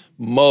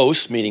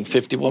 Most, meaning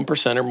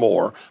 51% or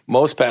more,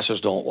 most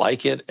pastors don't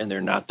like it, and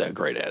they're not that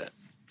great at it,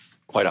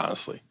 quite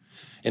honestly.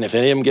 And if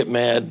any of them get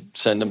mad,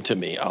 send them to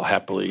me. I'll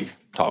happily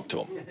talk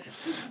to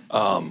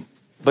them.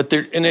 But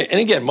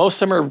again,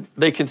 most of them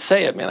they can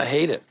say it, man, I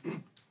hate it.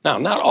 Now,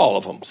 not all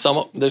of them.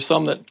 There's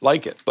some that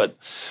like it. But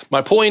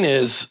my point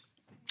is,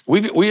 we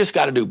just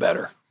got to do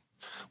better.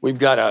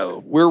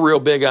 We're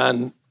real big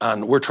on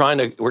we're trying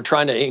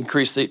to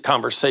increase the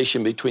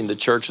conversation between the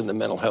church and the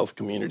mental health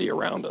community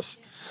around us.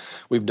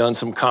 We've done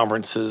some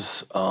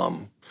conferences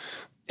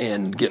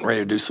and getting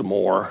ready to do some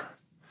more.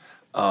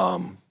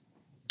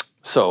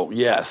 So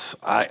yes,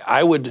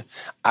 I would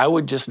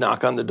just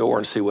knock on the door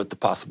and see what the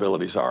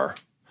possibilities are,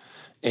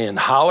 and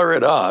holler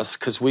at us,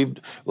 because we've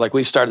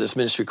started this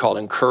ministry called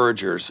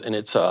Encouragers, and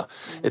it's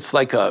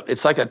like a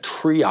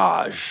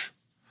triage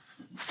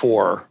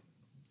for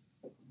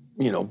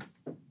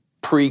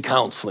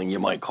pre-counseling, you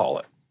might call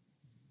it.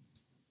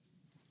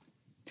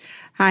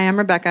 Hi, I'm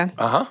Rebecca.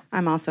 Uh-huh.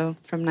 I'm also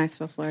from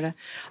Niceville, Florida.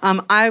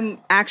 I'm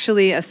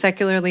actually a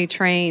secularly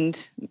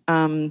trained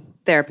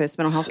therapist,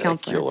 mental health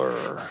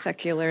counselor.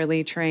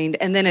 Secularly trained.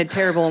 And then a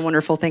terrible and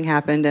wonderful thing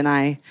happened, and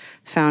I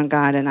found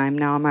God, and I'm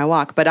now on my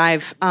walk. But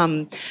I've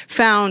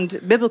found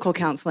biblical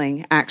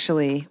counseling,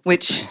 actually,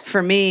 which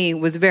for me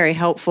was very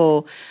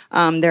helpful.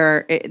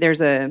 There's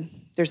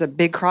a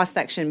big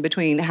cross-section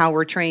between how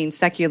we're trained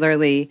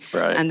secularly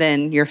and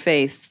then your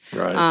faith.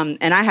 Right.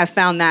 And I have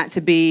found that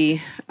to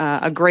be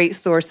a great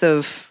source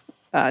of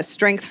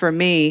strength for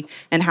me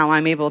and how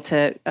I'm able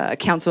to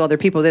counsel other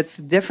people. That's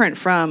different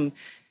from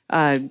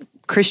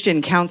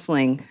Christian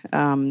counseling.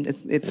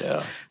 It's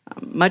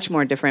much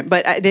more different.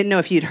 But I didn't know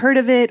if you'd heard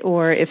of it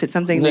or if it's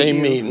something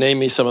Name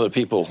me some of the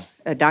people.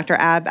 Dr.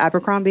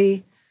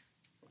 Abercrombie.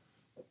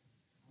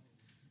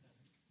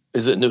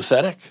 Is it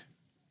Nouthetic?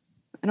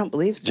 I don't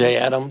believe so. Jay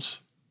Adams?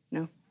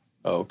 No.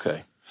 Oh,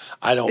 okay.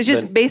 I don't. It's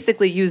just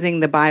basically using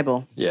the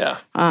Bible. Yeah.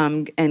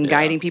 And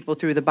guiding people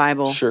through the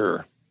Bible.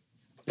 Sure.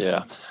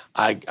 Yeah.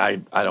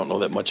 I don't know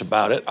that much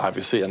about it.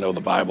 Obviously, I know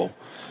the Bible,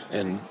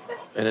 and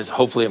it's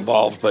hopefully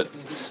involved. But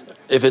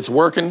if it's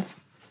working,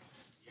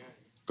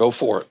 go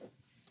for it.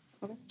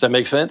 Okay. Does that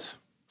make sense?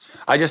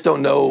 I just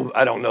don't know.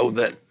 I don't know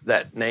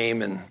that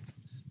name, and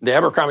the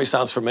Abercrombie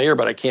sounds familiar,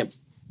 but I can't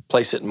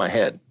place it in my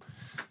head,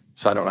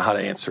 so I don't know how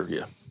to answer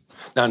you.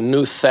 Now,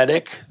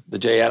 Nouthetic, the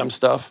Jay Adams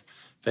stuff,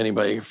 if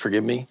anybody,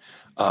 forgive me,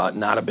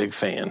 not a big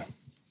fan.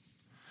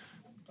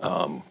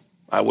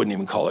 I wouldn't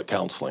even call it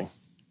counseling.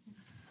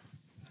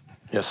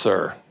 Yes,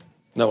 sir.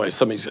 No way,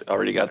 somebody's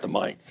already got the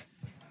mic.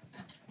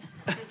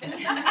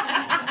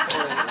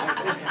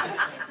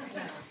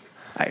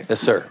 Hi. Yes,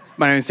 sir.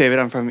 My name is David.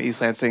 I'm from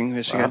East Lansing,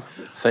 Michigan.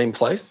 Same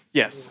place?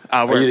 Yes.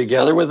 Are you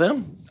together with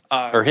him?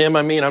 Or him,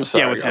 I mean? I'm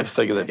sorry. Yeah, with him. I was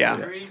thinking that.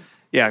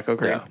 Yeah, go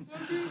Green.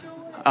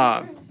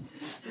 Yeah.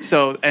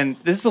 So, and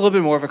this is a little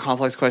bit more of a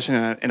complex question,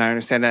 and I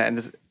understand that,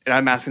 and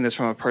I'm asking this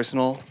from a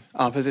personal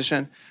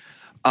position.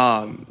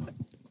 And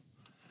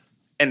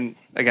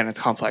again, it's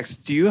complex.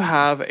 Do you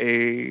have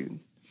a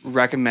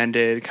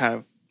recommended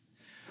kind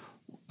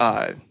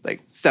of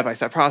like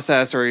step-by-step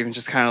process, or even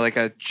just kind of like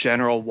a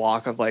general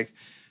walk of like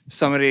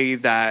somebody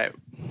that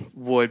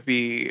would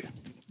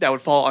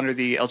fall under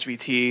the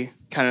LGBT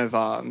kind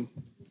of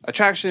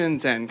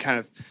attractions and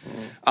kind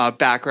of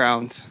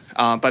backgrounds,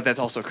 but that's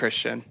also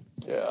Christian?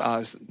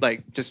 Yeah.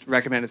 Like just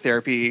recommended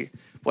therapy,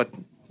 what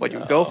you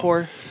would go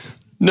for?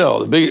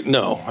 No,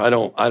 I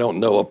don't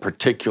know a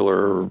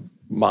particular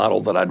model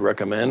that I'd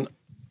recommend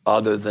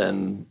other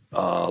than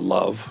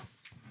love.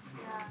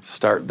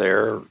 Start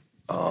there.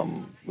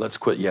 Let's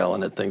quit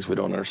yelling at things we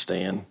don't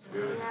understand.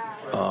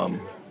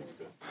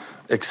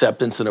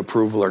 Acceptance and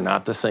approval are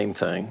not the same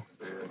thing.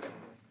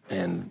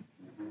 And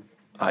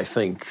I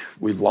think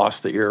we've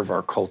lost the ear of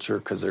our culture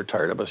because they're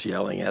tired of us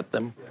yelling at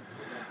them.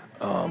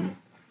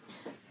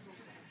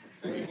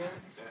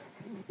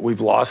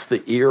 We've lost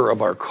the ear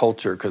of our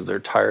culture because they're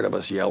tired of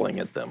us yelling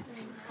at them.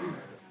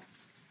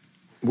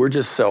 We're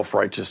just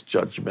self-righteous,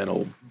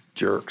 judgmental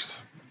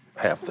jerks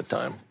half the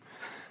time.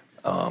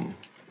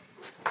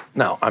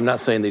 Now, I'm not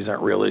saying these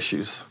aren't real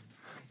issues,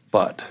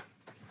 but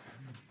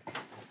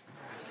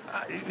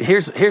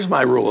here's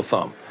my rule of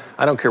thumb.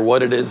 I don't care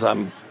what it is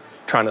I'm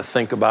trying to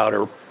think about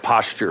or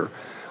posture.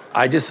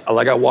 I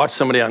watch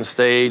somebody on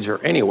stage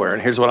or anywhere,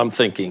 and here's what I'm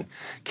thinking.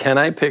 Can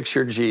I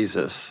picture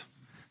Jesus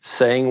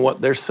saying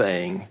what they're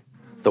saying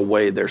the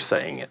way they're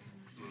saying it?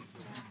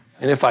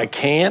 And if I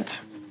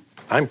can't,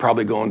 I'm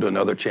probably going to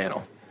another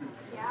channel.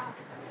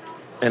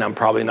 And I'm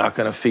probably not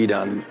going to feed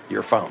on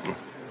your fountain.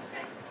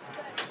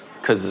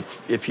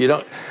 Because if you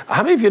don't,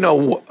 how many of you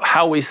know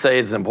how we say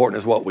it's important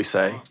as what we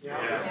say?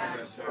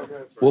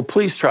 Well,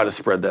 please try to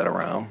spread that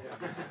around.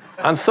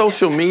 On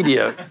social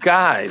media,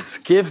 guys,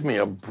 give me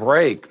a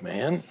break,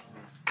 man.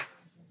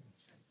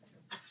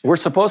 We're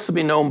supposed to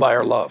be known by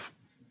our love.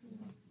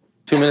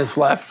 2 minutes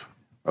left?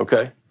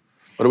 Okay.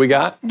 What do we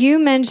got? You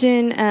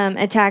mentioned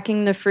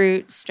attacking the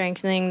fruit,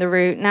 strengthening the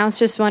root. And I was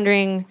just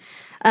wondering,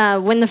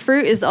 when the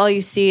fruit is all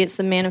you see, it's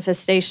the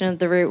manifestation of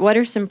the root. What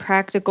are some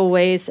practical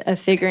ways of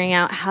figuring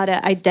out how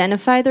to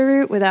identify the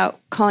root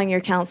without calling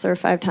your counselor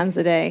 5 times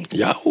a day?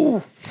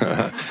 Yahoo!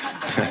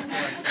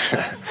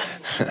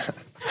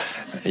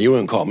 You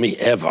wouldn't call me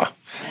ever.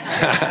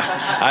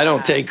 I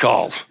don't take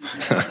calls.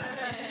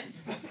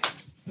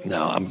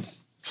 No, I'm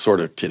sort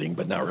of kidding,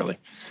 but not really.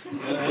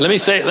 Let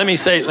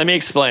me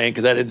explain,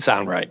 because that didn't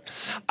sound right.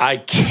 I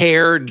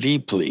care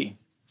deeply,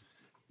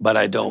 but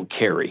I don't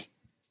carry.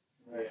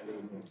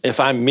 If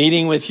I'm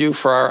meeting with you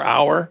for our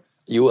hour,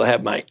 you will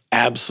have my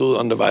absolute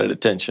undivided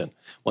attention.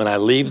 When I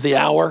leave the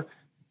hour,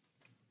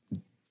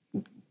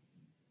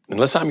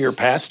 unless I'm your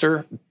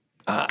pastor,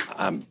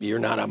 you're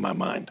not on my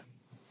mind.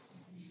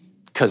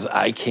 Because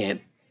I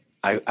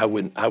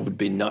would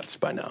be nuts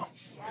by now.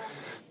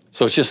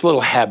 So it's just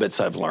little habits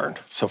I've learned.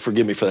 So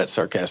forgive me for that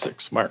sarcastic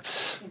smart.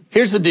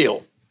 Here's the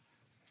deal.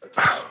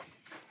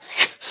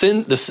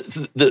 Sin, the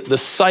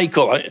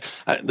cycle,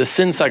 the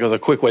sin cycle is a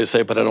quick way to say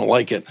it, but I don't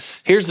like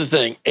it. Here's the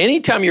thing.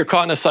 Anytime you're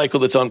caught in a cycle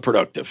that's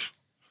unproductive,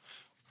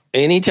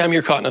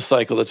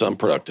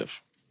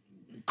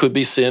 could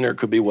be sin or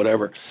could be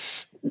whatever,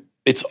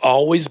 it's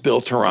always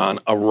built around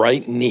a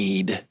right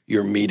need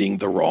you're meeting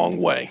the wrong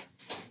way.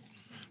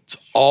 It's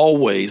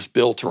always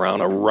built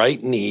around a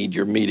right need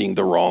you're meeting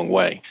the wrong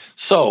way.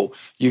 So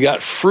you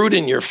got fruit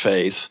in your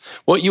face.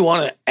 What you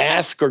want to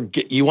ask or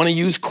you want to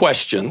use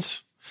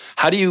questions.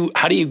 How do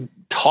you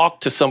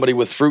talk to somebody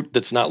with fruit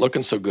that's not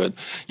looking so good?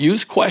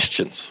 Use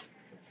questions.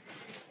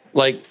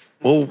 Like,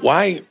 well,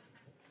 why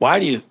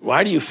do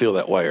you feel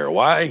that way, or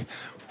why,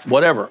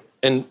 whatever.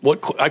 And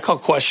what I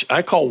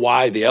call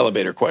why the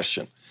elevator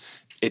question.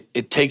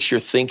 It takes your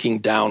thinking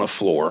down a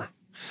floor.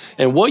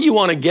 And what you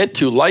want to get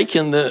to, like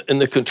in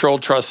the control,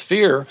 trust,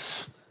 fear,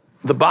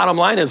 the bottom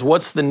line is,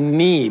 what's the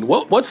need?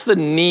 What's the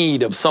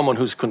need of someone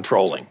who's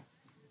controlling?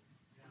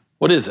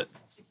 What is it?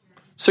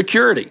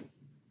 Security.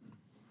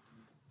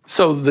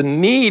 So the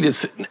need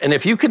is, and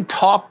if you can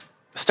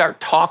start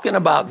talking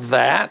about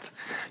that,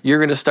 you're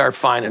going to start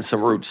finding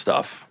some root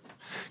stuff.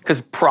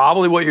 Because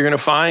probably what you're going to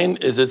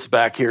find is it's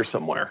back here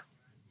somewhere.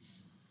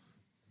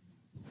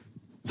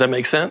 Does that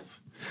make sense?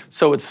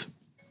 So it's,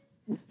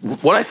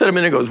 what I said a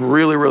minute ago is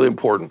really, really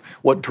important.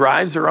 What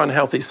drives our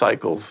unhealthy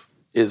cycles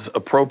is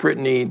appropriate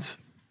needs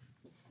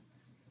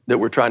that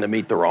we're trying to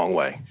meet the wrong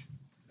way.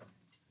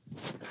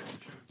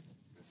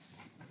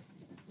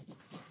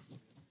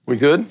 We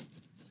good?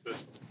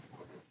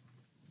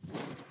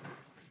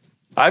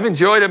 I've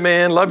enjoyed it,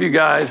 man. Love you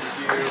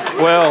guys.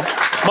 Well,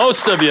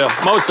 most of you.